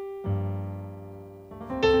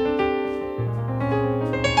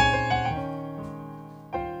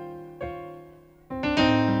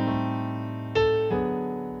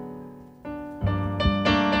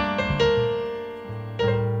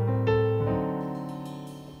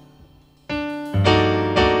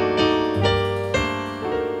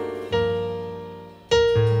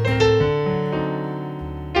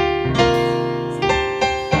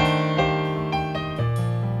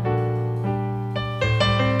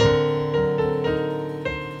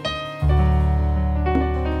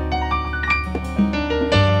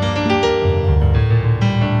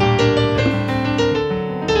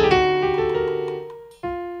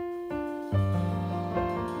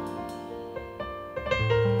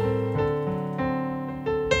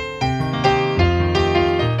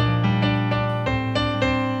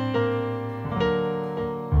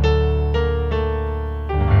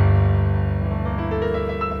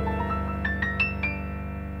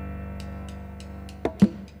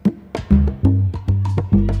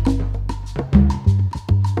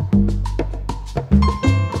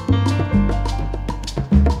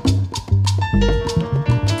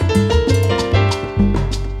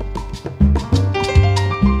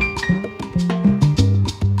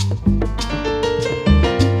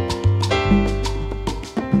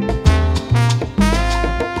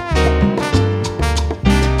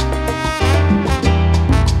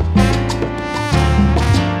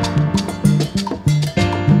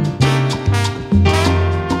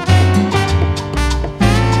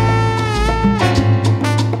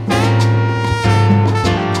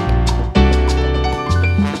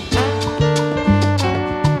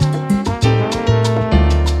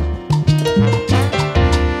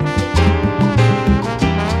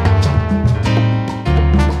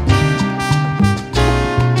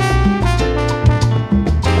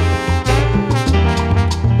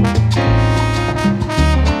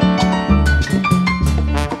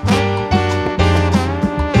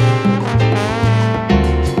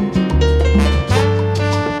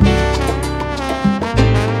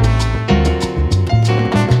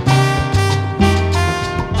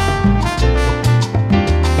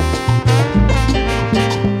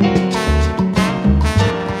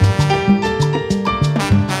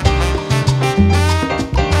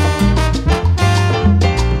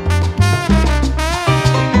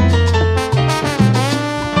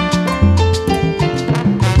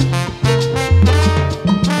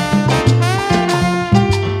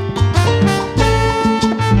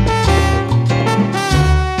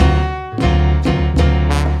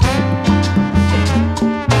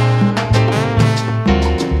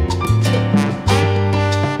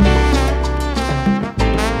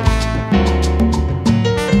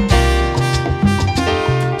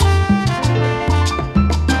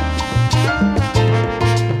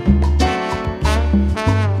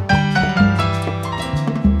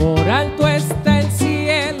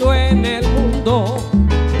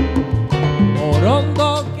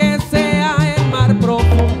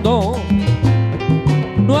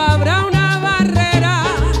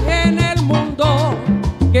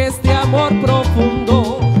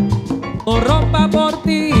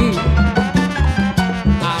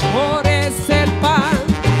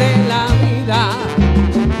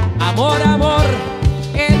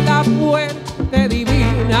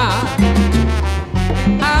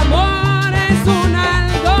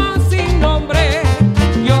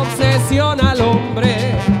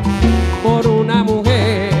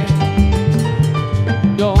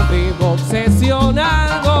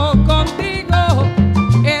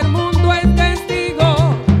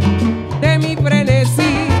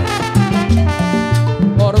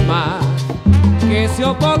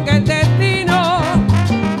 disponga el destino,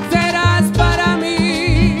 serás para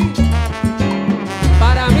mí.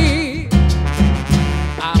 Para mí,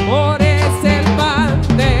 amor es el pan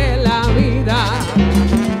de la vida.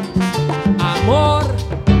 Amor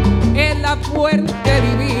es la fuente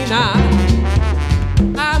divina.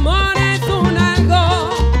 Amor es un algo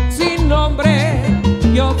sin nombre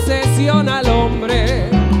que obsesiona al hombre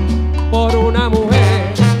por una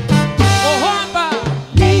mujer. ¡Ojopa!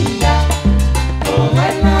 Linda, todo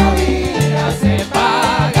en la vida se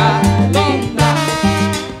paga. Linda,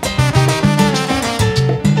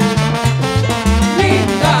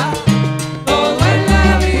 linda, todo en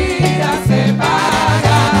la vida se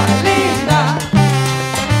paga. Linda,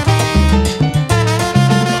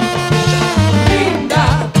 linda,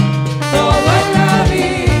 todo en la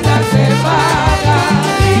vida se paga.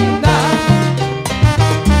 Linda,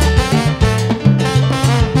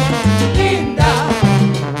 linda,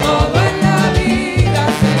 todo en la vida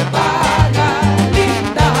se paga.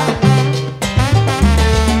 Linda,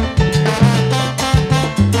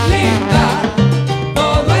 linda,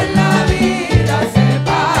 todo en la vida se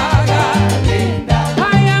paga. Linda,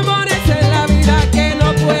 hay amores en la vida que no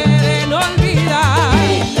pueden olvidar.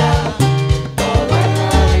 Linda, todo en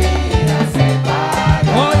la vida se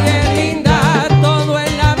paga. Oye, linda, todo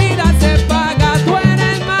en la vida se paga. Tú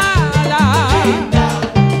eres mala. Linda,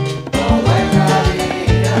 todo en la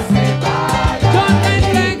vida se paga. Yo te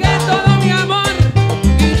entregué todo mi amor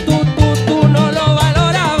y tú no lo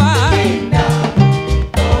valorabas. Linda,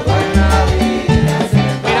 todo en la vida se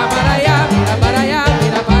paga. Mira para allá, mira para allá,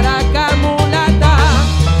 mira para acá, mulata.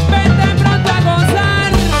 Vete pronto a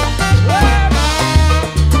gozar.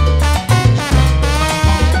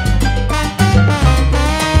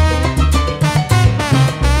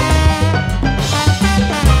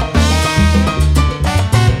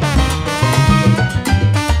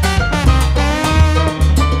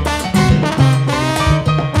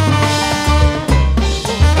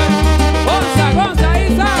 Gonza, Gonza,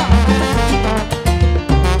 Isa.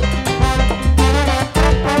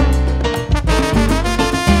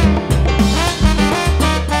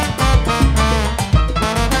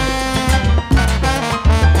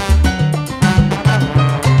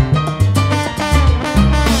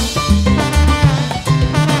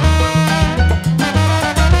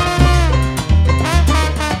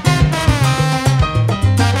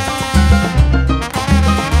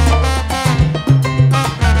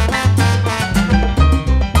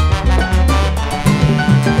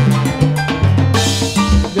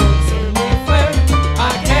 Se me fue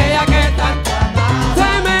aquella que tanto amaba. Se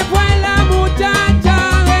me fue la muchacha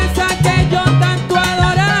esa que yo tanto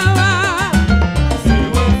adoraba. Se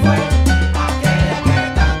me fue aquella que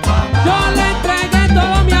tanto amaba. Yo le entregué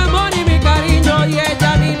todo mi amor y mi cariño y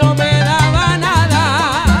ella a mí no me daba nada.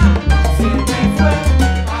 Se me fue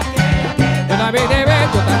aquella que tanto amaba. Yo también le ve,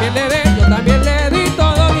 yo también le ve, yo también le di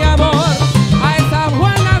todo mi amor a esa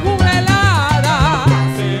buena jurelada.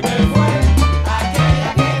 Se me fue aquella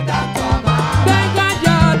que tanto amaba. Venga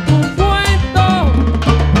ya tu cuento,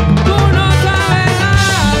 tú no sabes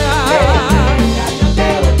nada. Ya yo te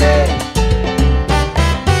boté.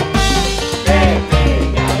 Vete,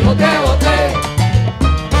 ya yo te boté.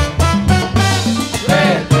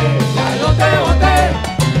 Vete, ya yo te boté.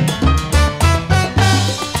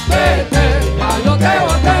 Vete, ya yo te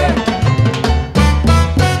boté.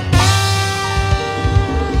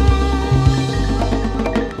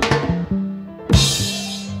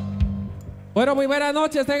 Bueno, muy buenas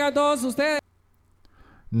noches, tengan todos ustedes.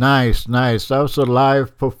 Nice, nice. That was a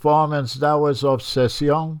live performance. That was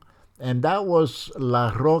Obsession. And that was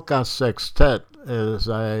La Roca Sextet. As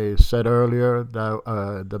I said earlier,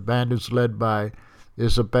 the band is led by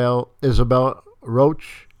Isabel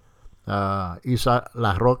Roach, Isa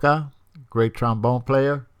La Roca, great trombone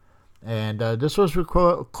player. And this was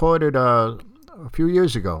recorded a few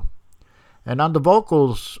years ago. And on the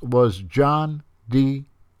vocals was John D.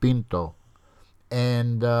 Pinto.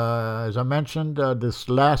 And as I mentioned, this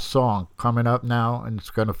last song coming up now, and it's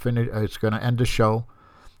gonna end the show,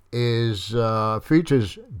 is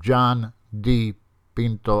features John D.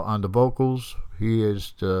 Pinto on the vocals. He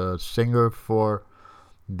is the singer for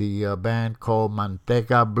the band called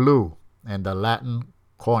Manteca Blue and the Latin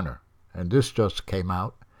Corner, and this just came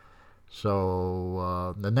out.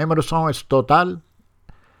 So the name of the song is Total.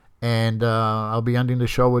 And I'll be ending the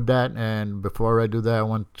show with that. And before I do that, I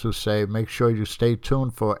want to say, make sure you stay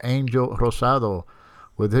tuned for Angel Rosado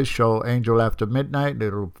with his show, Angel After Midnight.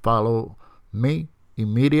 It'll follow me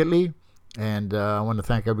immediately. And I want to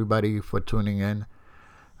thank everybody for tuning in.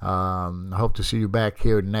 I hope to see you back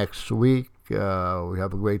here next week. We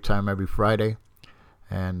have a great time every Friday.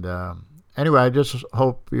 And anyway, I just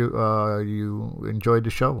hope you enjoyed the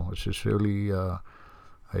show. I sincerely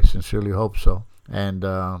hope so. And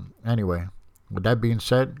anyway, with that being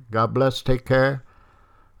said, God bless. Take care.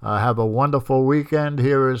 Have a wonderful weekend.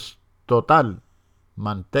 Here is Total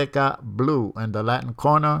Manteca Blue in the Latin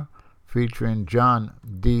corner, featuring John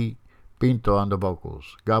D. Pinto on the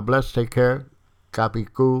vocals. God bless. Take care.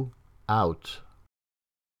 Capicu out.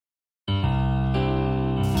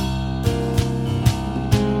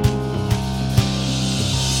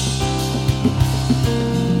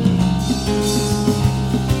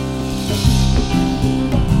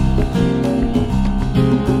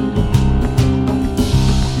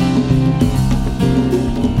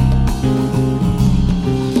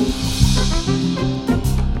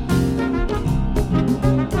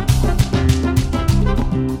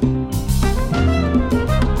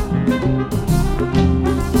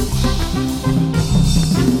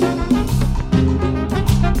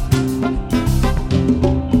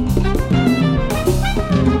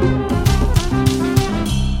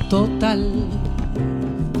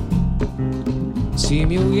 Si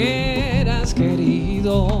me hubieras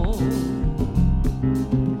querido,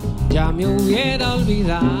 ya me hubiera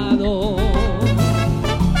olvidado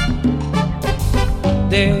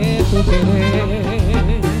de tu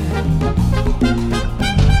querer.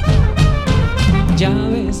 Ya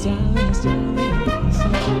ves,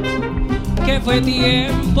 que fue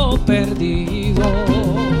tiempo perdido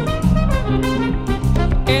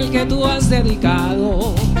el que tú has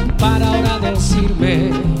dedicado para ahora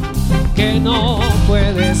decirme que no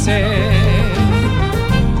puede ser.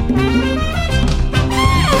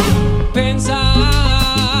 Pensar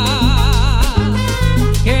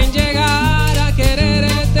que en llegar a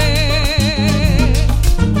quererte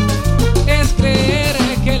es creer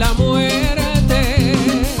que la muerte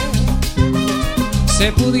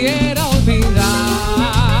se pudiera olvidar.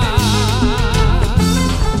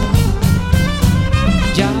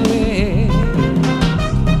 Ya ves,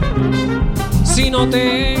 si no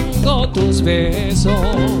tengo tus besos,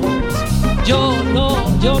 yo no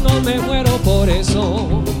me muero por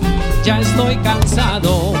eso. Ya estoy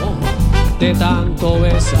cansado de tanto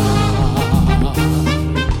besar.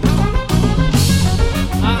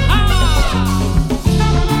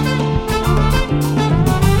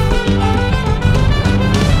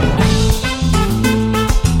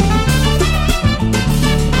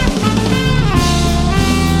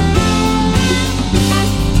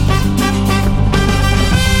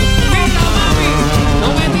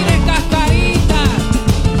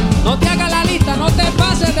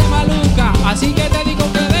 Así que te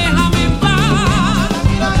digo que déjame en paz.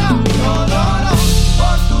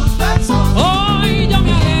 Por tus besos. Hoy yo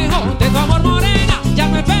me alejo de tu amor, morena. Ya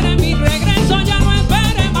no esperes mi regreso, ya no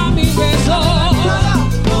esperes más mis besos.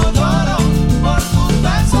 Por tus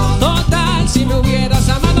besos. Total, si me hubieras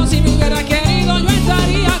amado, si me hubieras querido, yo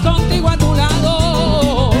estaría contigo a tu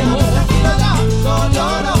lado.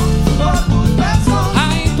 Solo por tus besos.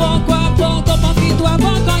 Ay, poco a poco, poquito a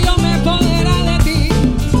poco, yo me podré de ti.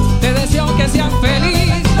 Te deseo que sean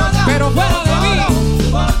felices, pero fuera de mí.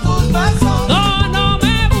 No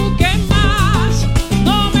me busques más,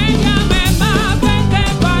 no me llames más, vete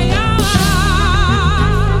para allá.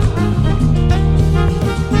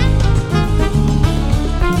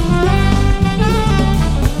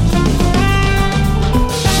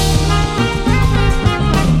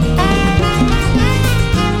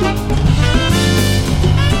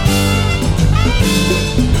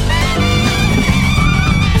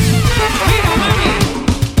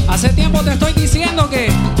 Hace tiempo te estoy diciendo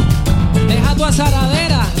que deja tu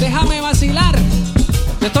azaradera, déjame vacilar.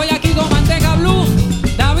 Yo estoy aquí con Manteca Blue,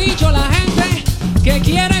 da bicho la gente que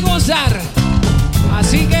quiere gozar.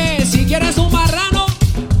 Así que si quieres un marrano,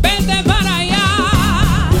 vete para allá.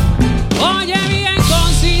 Oye bien,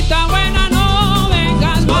 cosita buena, no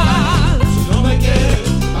vengas más. Si no me quieres,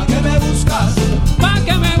 ¿pa' qué me buscas? ¿Pa'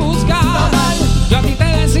 qué me buscas? Yo a ti te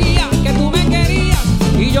decía que tú me querías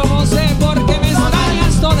y yo no sé por qué me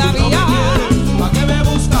extrañas todavía. ¿Pa' qué me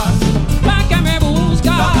buscas? ¿Pa' qué me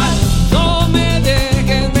buscas? No me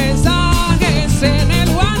dejes mensajes en el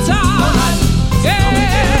WhatsApp.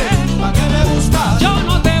 ¿Pa' qué me buscas? Yo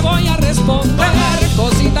no te voy a responder.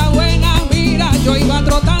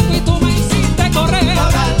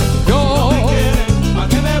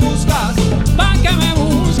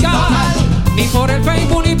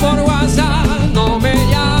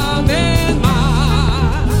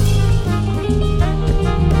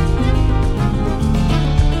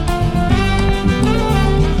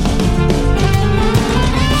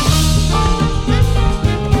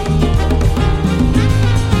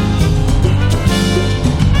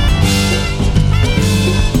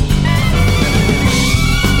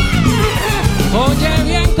 Oye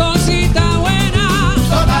bien, cosita buena.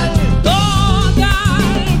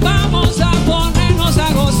 Total, vamos a ponernos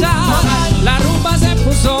a gozar. La rumba se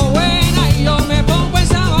puso buena y yo me pongo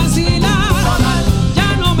a vacilar.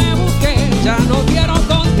 Ya no me busques, ya no quiero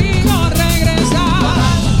contigo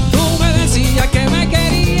regresar. Tú me decías que me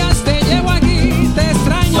querías, te llevo aquí, te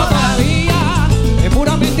extraño todavía. Es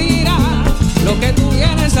pura mentira lo que tú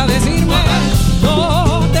vienes a decirme.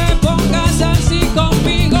 No te pongas así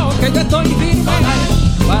conmigo, que yo estoy firme.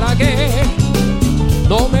 ¿Para qué?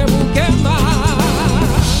 No me busques más.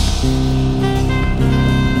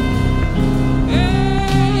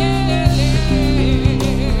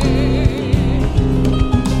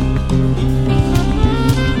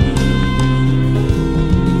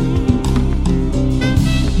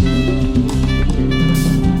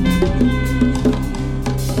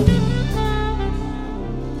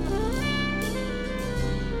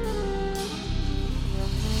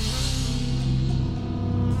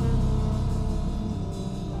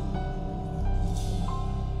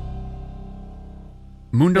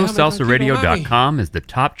 MundoSalsaRadio.com is the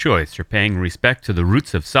top choice for paying respect to the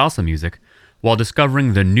roots of salsa music while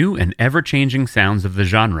discovering the new and ever-changing sounds of the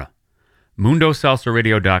genre.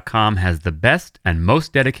 MundoSalsaRadio.com has the best and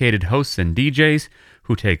most dedicated hosts and DJs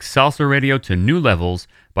who take salsa radio to new levels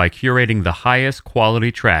by curating the highest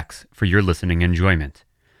quality tracks for your listening enjoyment.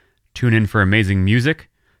 Tune in for amazing music,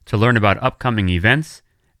 to learn about upcoming events,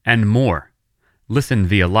 and more. Listen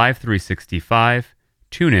via Live 365,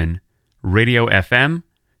 TuneIn, Radio FM,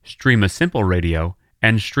 Stream a Simple Radio,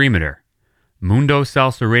 and Streamiter.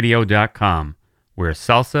 MundoSalsaRadio.com, where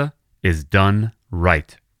salsa is done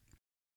right.